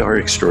and our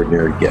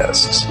extraordinary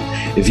guests.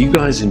 If you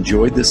guys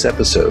enjoyed this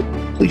episode,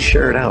 please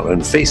share it out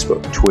on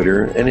Facebook,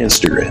 Twitter, and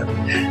Instagram.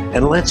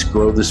 And let's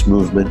grow this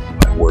movement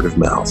by word of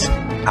mouth.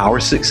 Our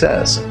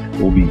success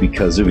will be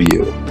because of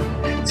you.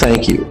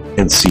 Thank you,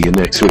 and see you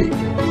next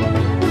week.